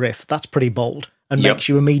halftime riff. That's pretty bold and makes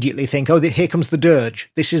you immediately think, oh, here comes the dirge.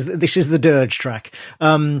 This is the dirge track.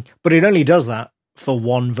 But it only does that for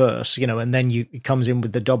one verse, and then it comes in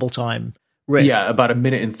with the double time riff. Yeah, about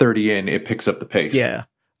 1:30 in, it picks up the pace. Yeah.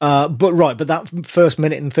 But that first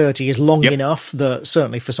 1:30 is long enough that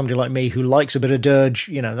certainly for somebody like me who likes a bit of dirge,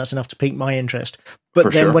 that's enough to pique my interest.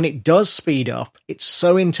 But then when it does speed up, it's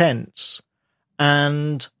so intense,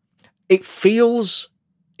 and it feels,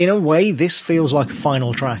 in a way, this feels like a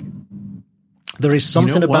final track. There is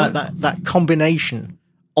something about that combination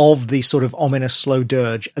of the sort of ominous slow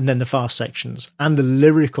dirge and then the fast sections and the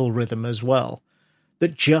lyrical rhythm as well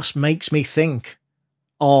that just makes me think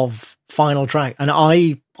of final track. And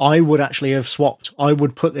I would actually have swapped. I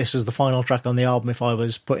would put this as the final track on the album if I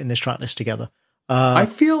was putting this track list together. I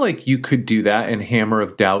feel like you could do that, and Hammer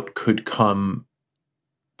of Doubt could come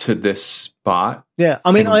to this spot. Yeah,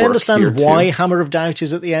 I understand why Hammer of Doubt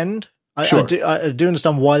is at the end. I do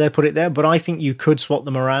understand why they put it there, but I think you could swap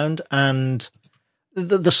them around, and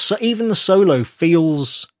even the solo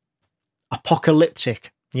feels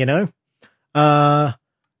apocalyptic,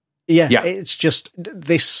 It's just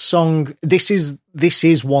this song. This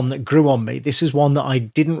is one that grew on me. This is one that I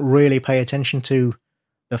didn't really pay attention to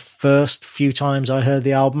the first few times I heard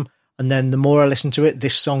the album, and then the more I listened to it,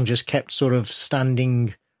 this song just kept sort of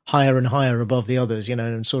standing higher and higher above the others,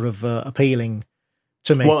 and sort of appealing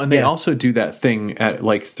to me. Well, and they also do that thing at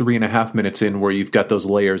like 3.5 minutes in where you've got those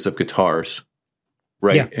layers of guitars.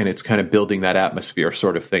 Right. Yeah. And it's kind of building that atmosphere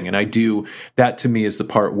sort of thing. And that to me is the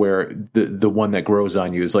part where the one that grows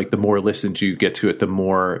on you is like the more listens you get to it, the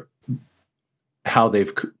more how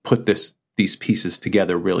they've put these pieces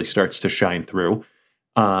together really starts to shine through.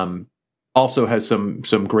 Also has some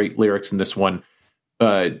great lyrics in this one.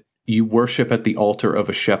 You worship at the altar of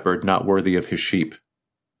a shepherd, not worthy of his sheep.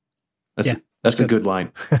 That's a good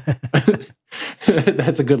line.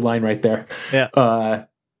 That's a good line right there. Yeah.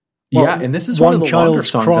 And this is one of the longer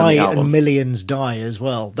songs on the album. And millions die as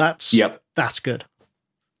well. That's good.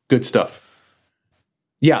 Good stuff.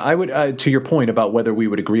 Yeah, I would. To your point about whether we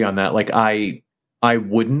would agree on that, like I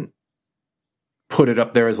wouldn't put it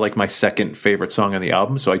up there as like my second favorite song on the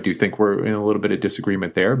album. So I do think we're in a little bit of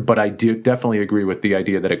disagreement there. But I do definitely agree with the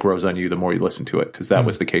idea that it grows on you the more you listen to it, because that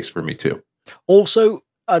was the case for me too. Also,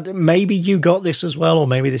 maybe you got this as well, or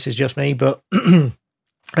maybe this is just me, but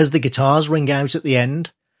as the guitars ring out at the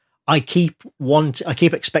end, I keep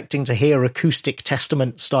expecting to hear acoustic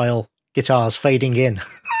Testament style guitars fading in.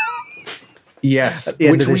 Yes,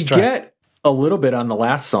 which we get a little bit on the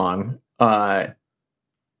last song.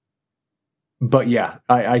 But yeah,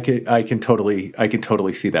 I can totally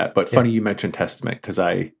see that. But funny you mentioned Testament, because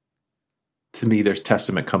to me there's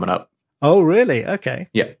Testament coming up. Oh really? Okay.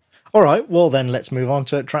 Yeah. All right. Well then let's move on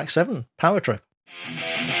to track 7, Power Trip.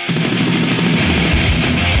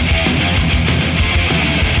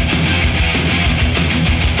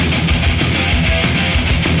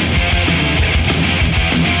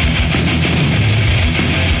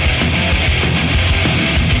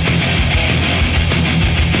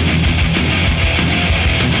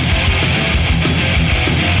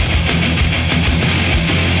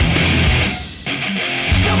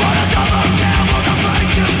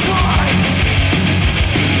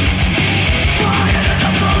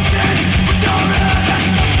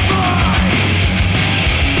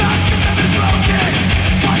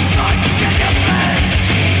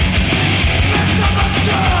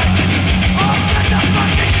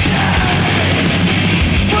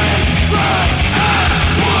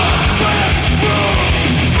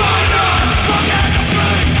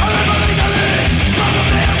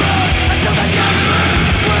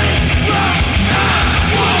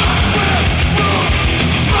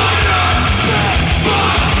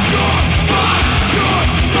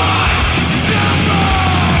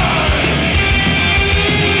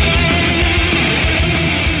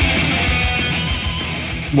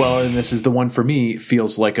 Well, and this is the one for me,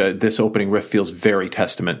 feels like this opening riff feels very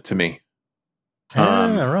Testament to me.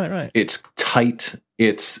 Right. It's tight.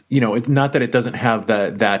 It's, it's not that it doesn't have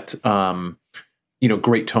that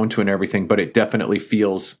great tone to it and everything, but it definitely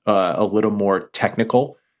feels a little more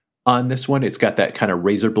technical on this one. It's got that kind of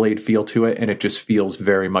razor blade feel to it, and it just feels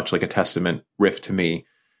very much like a Testament riff to me.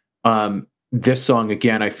 This song,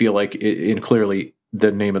 again, I feel like clearly the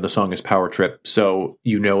name of the song is Power Trip, so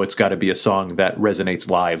it's got to be a song that resonates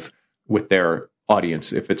live with their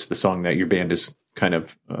audience if it's the song that your band is kind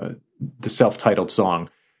of the self-titled song.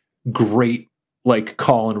 Great like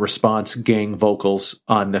call and response gang vocals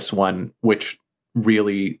on this one, which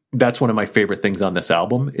really, that's one of my favorite things on this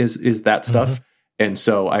album is that stuff. Mm-hmm. And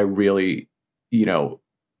so I really you know,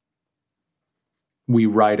 we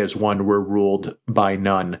ride as one, we're ruled by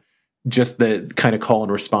none. Just the kind of call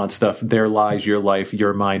and response stuff. Their lies, your life,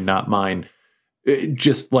 your mine, not mine.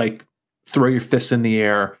 Just like throw your fists in the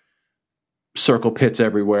air, circle pits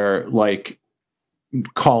everywhere, like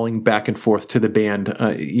calling back and forth to the band,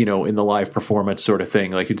 you know, in the live performance sort of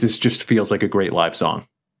thing. Like it just feels like a great live song.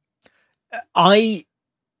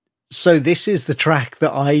 So this is the track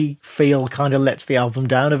that I feel kind of lets the album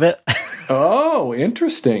down a bit. Oh,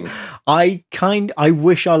 interesting. I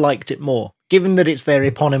wish I liked it more. Given that it's their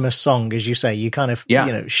eponymous song, as you say, you kind of, you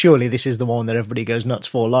know, surely this is the one that everybody goes nuts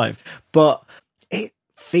for live. But it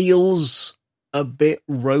feels a bit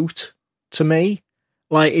rote to me.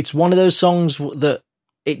 Like, it's one of those songs that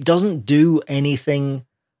it doesn't do anything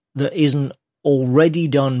that isn't already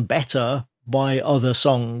done better by other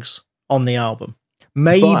songs on the album.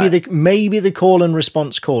 Maybe the call and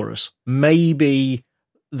response chorus. Maybe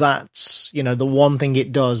that's, you know, the one thing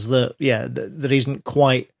it does that, that isn't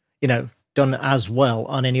quite, you know, done as well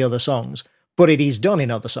on any other songs, but it is done in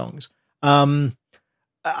other songs.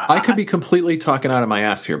 I could be completely talking out of my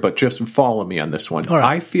ass here, but just follow me on this one. Right.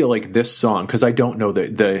 I feel like this song, because I don't know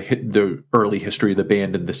the early history of the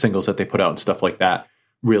band and the singles that they put out and stuff like that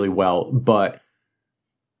really well, but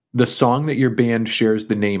the song that your band shares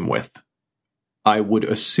the name with, I would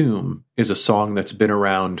assume is a song that's been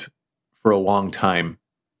around for a long time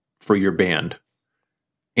for your band.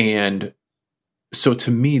 And so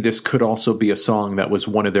to me, this could also be a song that was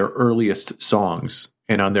one of their earliest songs.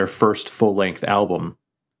 And on their first full-length album,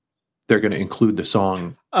 they're going to include the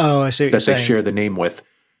song I see what that they share the name with.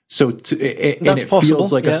 So it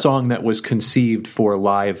feels like a song that was conceived for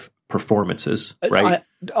live performances, right?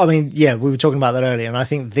 I mean, yeah, we were talking about that earlier, and I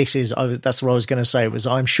think that's what I was going to say, was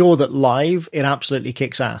I'm sure that live, it absolutely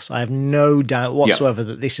kicks ass. I have no doubt whatsoever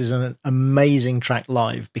that this is an amazing track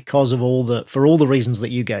live because of for all the reasons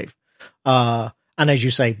that you gave. And as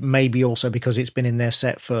you say, maybe also because it's been in their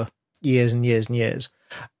set for years and years and years.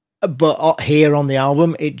 But here on the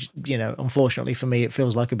album, it, you know, unfortunately for me, it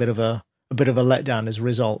feels like a bit of a letdown as a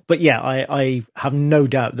result. But yeah, I have no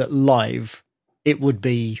doubt that live it would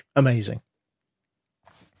be amazing.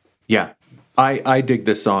 Yeah, I dig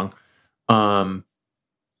this song.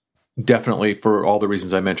 Definitely for all the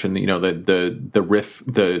reasons I mentioned. You know, the riff,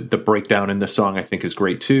 the breakdown in this song, I think is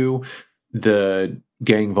great too. The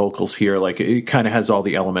gang vocals here, like it kind of has all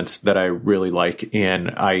the elements that I really like,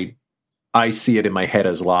 and I see it in my head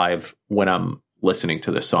as live when I'm listening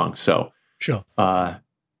to this song. So sure,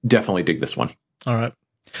 definitely dig this one. All right,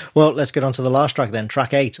 well, let's get on to the last track then.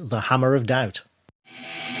 Track 8, The Hammer of Doubt.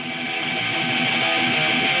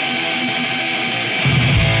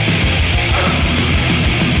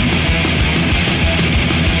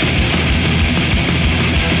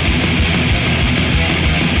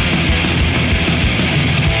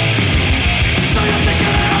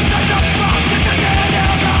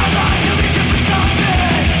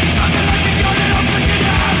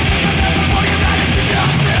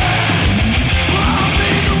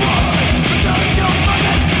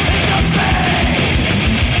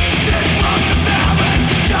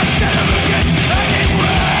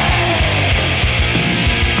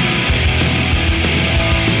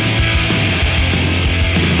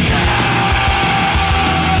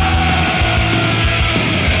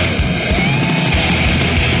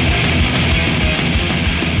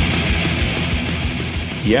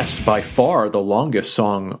 Yes, by far the longest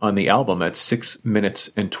song on the album at 6 minutes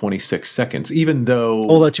and 26 seconds, even though...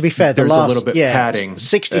 Although, to be fair, there's a little bit padding.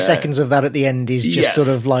 60 seconds of that at the end is just sort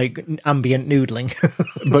of like ambient noodling.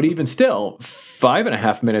 But even still,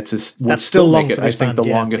 5.5 minutes That's still long make it, for this I think, band,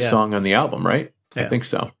 the longest song on the album, right? Yeah. I think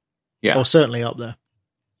so. Yeah. Or certainly up there.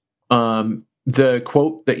 The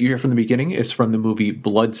quote that you hear from the beginning is from the movie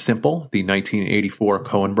Blood Simple, the 1984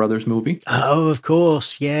 Coen Brothers movie. Oh, of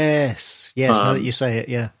course. Yes. Now that you say it.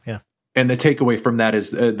 Yeah. And the takeaway from that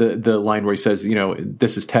is the line where he says, you know,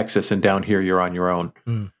 this is Texas and down here you're on your own.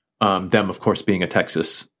 Them, of course, being a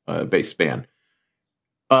Texas-based band.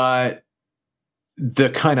 The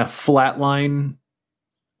kind of flatline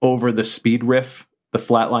over the speed riff, the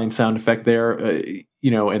flatline sound effect there, you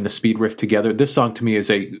know, and the speed riff together. This song to me is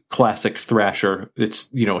a classic thrasher. It's,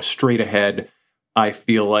 you know, straight ahead. I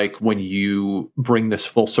feel like when you bring this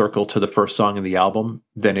full circle to the first song in the album,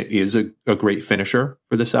 then it is a great finisher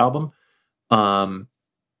for this album. And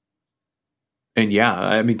yeah,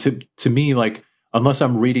 I mean, to me, like, unless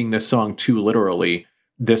I'm reading this song too literally,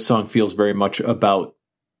 this song feels very much about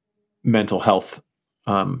mental health.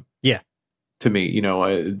 To me, you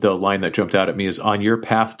know, the line that jumped out at me is, on your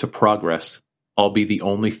path to progress, I'll be the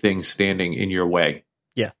only thing standing in your way.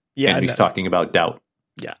 Yeah. And he's talking about doubt.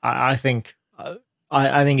 Yeah. I think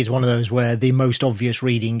I think it's one of those where the most obvious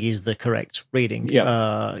reading is the correct reading.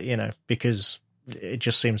 Yeah. Because it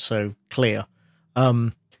just seems so clear.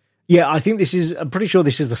 I think I'm pretty sure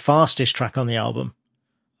this is the fastest track on the album.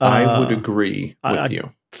 I would agree with you.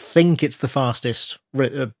 I think it's the fastest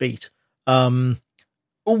beat.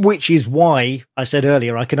 Which is why I said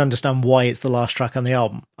earlier, I can understand why it's the last track on the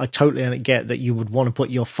album. I totally get that you would want to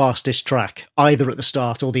put your fastest track either at the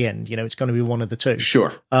start or the end. It's going to be one of the two.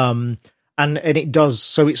 Sure. And it does,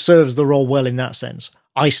 so it serves the role well in that sense.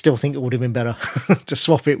 I still think it would have been better to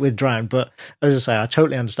swap it with Drown, but as I say, I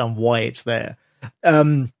totally understand why it's there.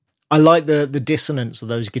 I like the dissonance of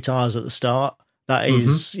those guitars at the start. That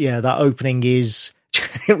is, that opening is,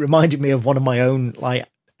 it reminded me of one of my own,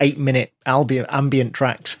 8-minute ambient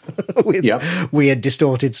tracks with weird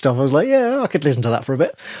distorted stuff. I was like, I could listen to that for a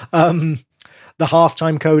bit. The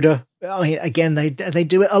halftime coda, I mean, again, they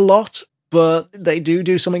do it a lot, but they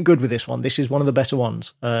do something good with this one. This is one of the better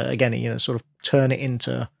ones. Again, sort of turn it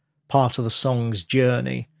into part of the song's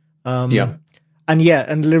journey. And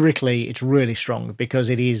lyrically, it's really strong because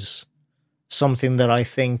it is something that I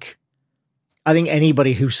think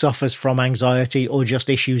anybody who suffers from anxiety or just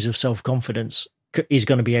issues of self-confidence is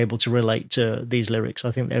going to be able to relate to these lyrics.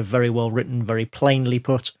 I think they're very well written, very plainly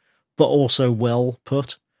put, but also well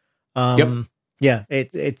put. It's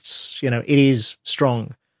it is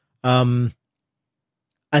strong. That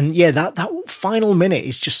final minute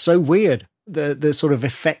is just so weird. The sort of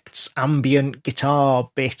effects ambient guitar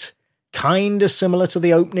bit, kind of similar to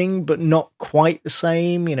the opening, but not quite the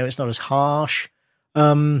same. It's not as harsh.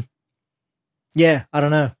 I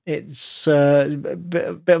don't know. It's a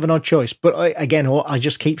bit of an odd choice. But I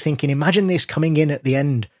just keep thinking, imagine this coming in at the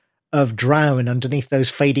end of Drown underneath those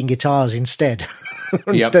fading guitars instead,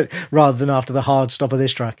 rather than after the hard stop of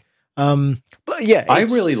this track. I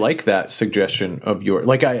really like that suggestion of your,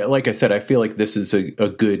 like I said, I feel like this is a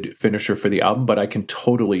good finisher for the album, but I can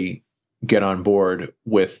totally get on board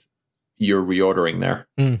with your reordering there.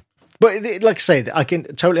 But like I say, I can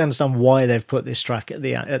totally understand why they've put this track at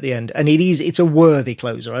the end, and it's a worthy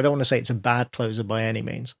closer. I don't want to say it's a bad closer by any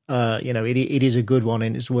means. It is a good one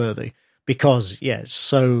and it's worthy because it's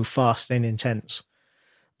so fast and intense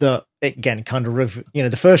that again, kind of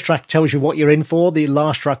the first track tells you what you're in for. The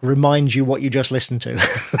last track reminds you what you just listened to.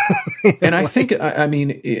 And I think, I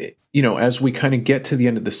mean, as we kind of get to the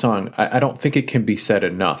end of the song, I don't think it can be said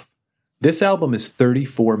enough. This album is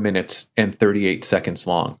 34 minutes and 38 seconds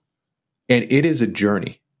long. And it is a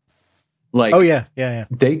journey.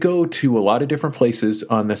 They go to a lot of different places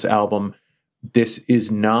on this album. These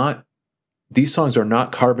songs are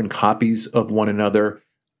not carbon copies of one another,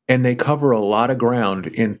 and they cover a lot of ground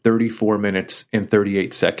in 34 minutes and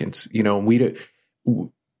 38 seconds. We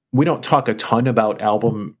don't talk a ton about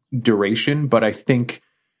album duration, but I think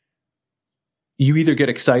you either get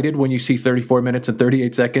excited when you see 34 minutes and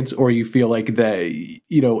 38 seconds, or you feel like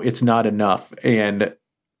it's not enough. And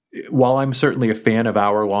while I'm certainly a fan of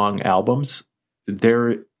hour-long albums,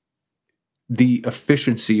 the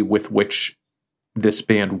efficiency with which this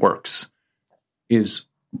band works is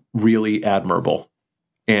really admirable,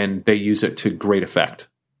 and they use it to great effect.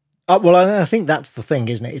 I think that's the thing,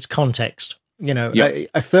 isn't it? It's context. A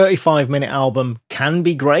 35-minute album can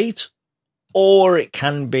be great, or it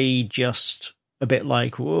can be just a bit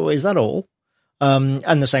like, whoa, is that all? And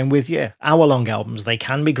the same with, hour-long albums. They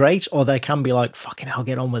can be great, or they can be like, fucking hell,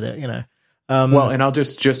 get on with it, and I'll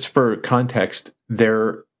just for context,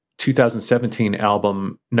 their 2017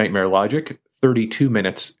 album, Nightmare Logic, 32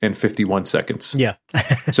 minutes and 51 seconds. Yeah.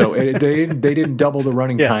 So they didn't double the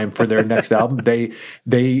running time for their next album. They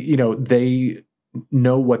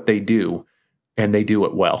know what they do, and they do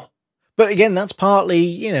it well. But again, that's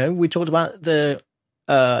partly, we talked about the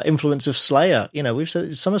influence of Slayer. We've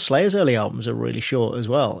said some of Slayer's early albums are really short as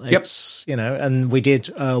well. It's and we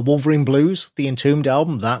did Wolverine Blues, the Entombed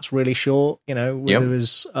album. That's really short. There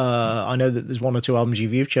was I know that there's one or two albums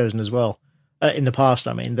you've chosen as well in the past.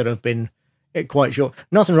 I mean, that have been quite short.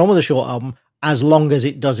 Nothing wrong with a short album as long as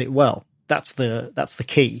it does it well. That's the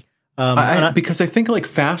key. Because I think like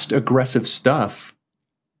fast, aggressive stuff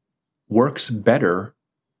works better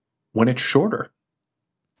when it's shorter.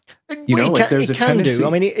 There's a tendency. Do. I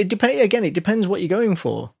mean, it depends. Again, it depends what you're going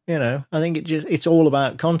for. I think it's all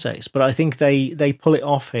about context. But I think they pull it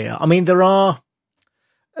off here. I mean, there are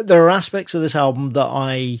aspects of this album that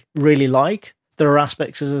I really like. There are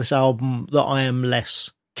aspects of this album that I am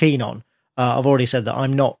less keen on. I've already said that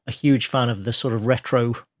I'm not a huge fan of the sort of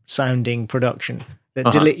retro sounding production.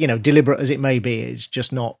 Deliberate as it may be, it's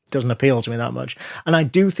just doesn't appeal to me that much. And I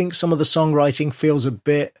do think some of the songwriting feels a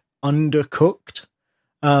bit undercooked.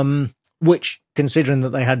 which, considering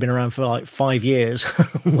that they had been around for like 5 years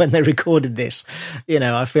when they recorded this,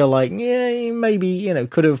 I feel like, maybe,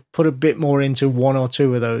 could have put a bit more into one or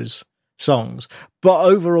two of those songs. But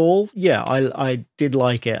overall, yeah, I did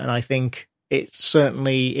like it. And I think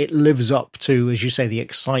it lives up to, as you say, the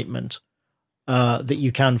excitement that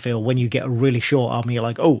you can feel when you get a really short album. You're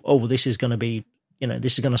like, oh, this is going to be,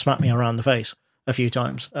 this is going to smack me around the face a few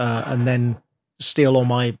times, and then steal all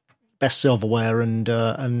my best silverware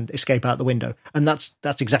and escape out the window. And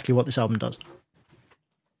that's exactly what this album does.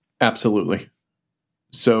 Absolutely.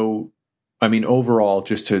 So, I mean, overall,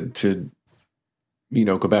 just to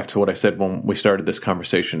go back to what I said when we started this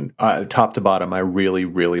conversation, top to bottom, I really,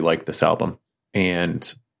 really like this album.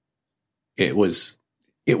 And it was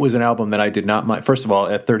an album that I did not mind. First of all,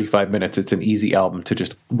 at 35 minutes, it's an easy album to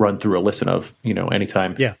just run through a listen of,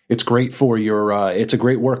 anytime. Yeah. It's great for your, it's a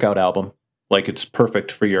great workout album. Like, it's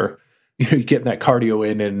perfect for your, you getting that cardio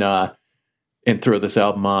in and throw this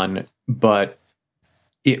album on. But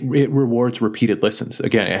it rewards repeated listens.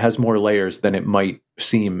 Again, it has more layers than it might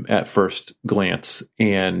seem at first glance.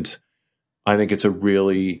 And I think it's a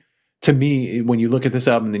really, to me, when you look at this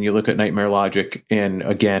album, then you look at Nightmare Logic, and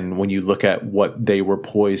again, when you look at what they were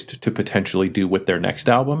poised to potentially do with their next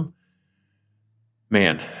album,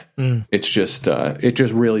 man, it's just it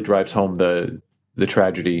just really drives home the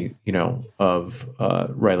tragedy, of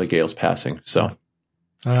Riley Gale's passing. So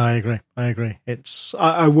I agree.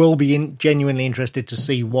 I will be genuinely interested to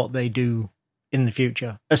see what they do in the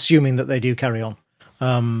future, assuming that they do carry on.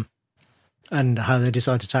 And how they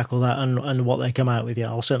decide to tackle that and what they come out with. Yeah,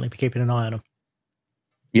 I'll certainly be keeping an eye on them.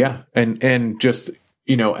 Yeah, and just,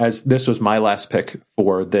 as this was my last pick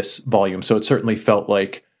for this volume, so it certainly felt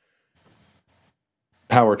like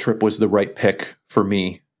Power Trip was the right pick for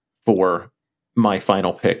me for my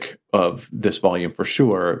final pick of this volume for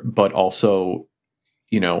sure, but also,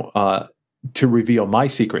 to reveal my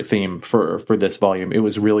secret theme for this volume, it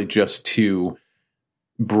was really just to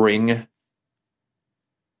bring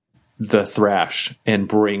the thrash and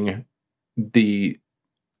bring the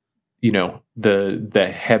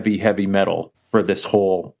heavy metal for this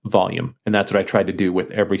whole volume, and that's what I tried to do with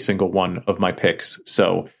every single one of my picks.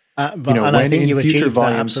 So and I think you achieved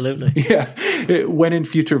that, absolutely. Yeah, when in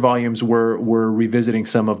future volumes we're revisiting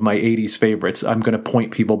some of my 80s favorites, I'm going to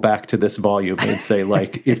point people back to this volume and say,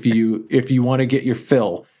 like, if you want to get your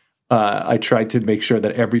fill, I tried to make sure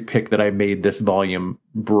that every pick that I made this volume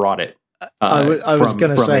brought it. I was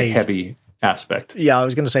going to say a heavy aspect. Yeah, I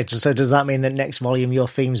was going to say, so does that mean that next volume your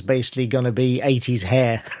theme's basically going to be 80s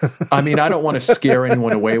hair? I mean, I don't want to scare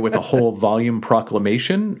anyone away with a whole volume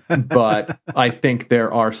proclamation, but I think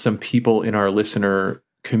there are some people in our listener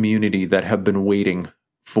community that have been waiting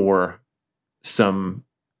for some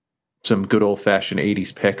good old-fashioned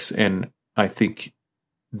 80s picks, and I think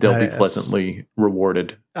they'll be pleasantly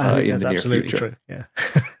rewarded in the near future. True. Yeah.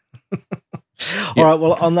 All right,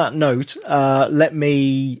 well, on that note, let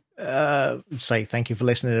me say thank you for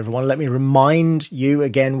listening, everyone. Let me remind you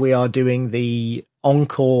again, we are doing the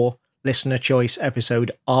encore listener choice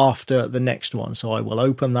episode after the next one. So I will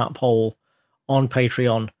open that poll on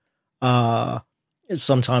Patreon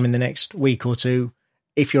sometime in the next week or two.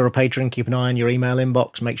 If you're a patron, keep an eye on your email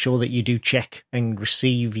inbox. Make sure that you do check and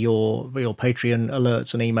receive your Patreon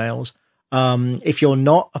alerts and emails. If you're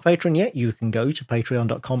not a patron yet, you can go to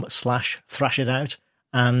patreon.com/thrashitout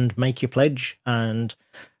and make your pledge and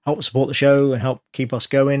help support the show and help keep us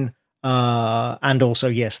going. And also,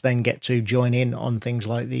 yes, then get to join in on things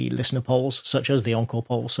like the listener polls, such as the Encore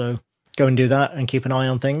poll. So go and do that and keep an eye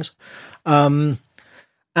on things. And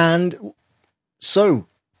so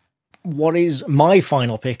what is my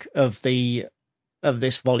final pick of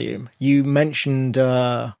this volume? You mentioned,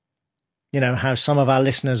 how some of our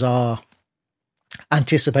listeners are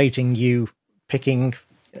anticipating you picking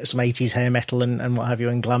some 80s hair metal and what have you,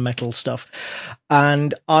 and glam metal stuff.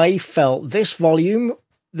 And I felt this volume,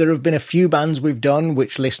 there have been a few bands we've done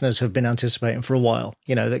which listeners have been anticipating for a while,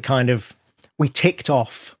 that kind of, we ticked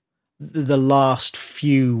off the last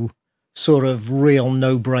few sort of real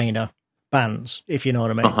no-brainer bands, if you know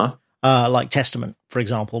what I mean. Uh-huh. Like Testament, for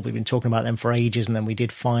example. We've been talking about them for ages, and then we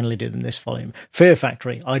did finally do them this volume. Fear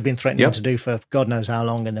Factory, I'd been threatening to do for God knows how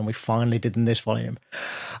long, and then we finally did them this volume.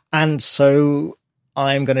 And so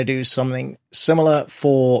I'm going to do something similar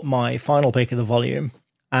for my final pick of the volume,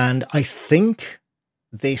 and I think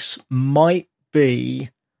this might be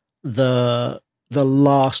the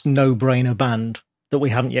last no-brainer band that we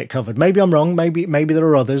haven't yet covered. Maybe I'm wrong. Maybe there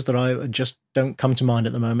are others that I just don't come to mind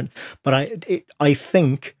at the moment. But I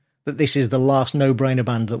think that this is the last no-brainer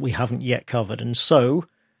band that we haven't yet covered. And so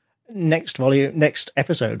next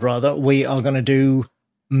episode, we are going to do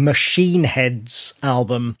Machine Head's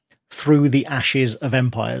album, Through the Ashes of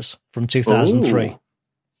Empires, from 2003.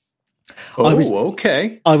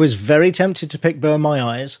 Okay. I was very tempted to pick Burn My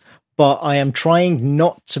Eyes, but I am trying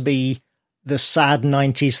not to be the sad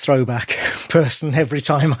 90s throwback person every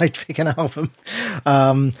time I pick an album.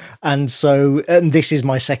 And this is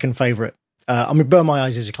my second favourite. Burn My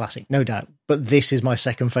Eyes is a classic, no doubt, but this is my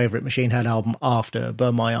second favourite Machine Head album after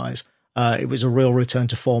Burn My Eyes. It was a real return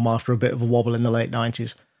to form after a bit of a wobble in the late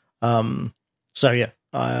 90s.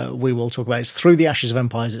 We will talk about it. It's Through the Ashes of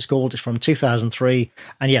Empires, it's called. It's from 2003.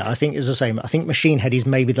 And yeah, I think it's the same. I think Machine Head is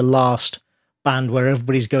maybe the last band where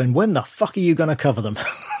everybody's going, when the fuck are you going to cover them?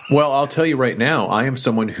 Well, I'll tell you right now, I am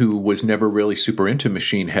someone who was never really super into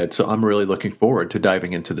Machine Head, so I'm really looking forward to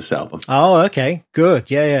diving into this album. Oh, okay,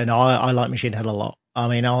 good. Yeah. No, I like Machine Head a lot. I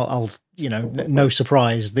mean, I'll no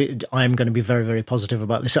surprise, I'm going to be very, very positive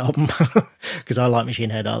about this album because I like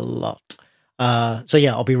Machine Head a lot.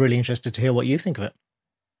 I'll be really interested to hear what you think of it.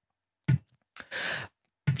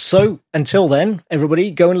 So until then,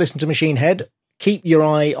 everybody, go and listen to Machine Head. Keep your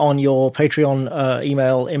eye on your Patreon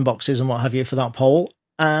email inboxes and what have you for that poll,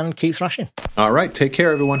 and keep thrashing. All right, take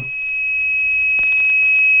care, everyone.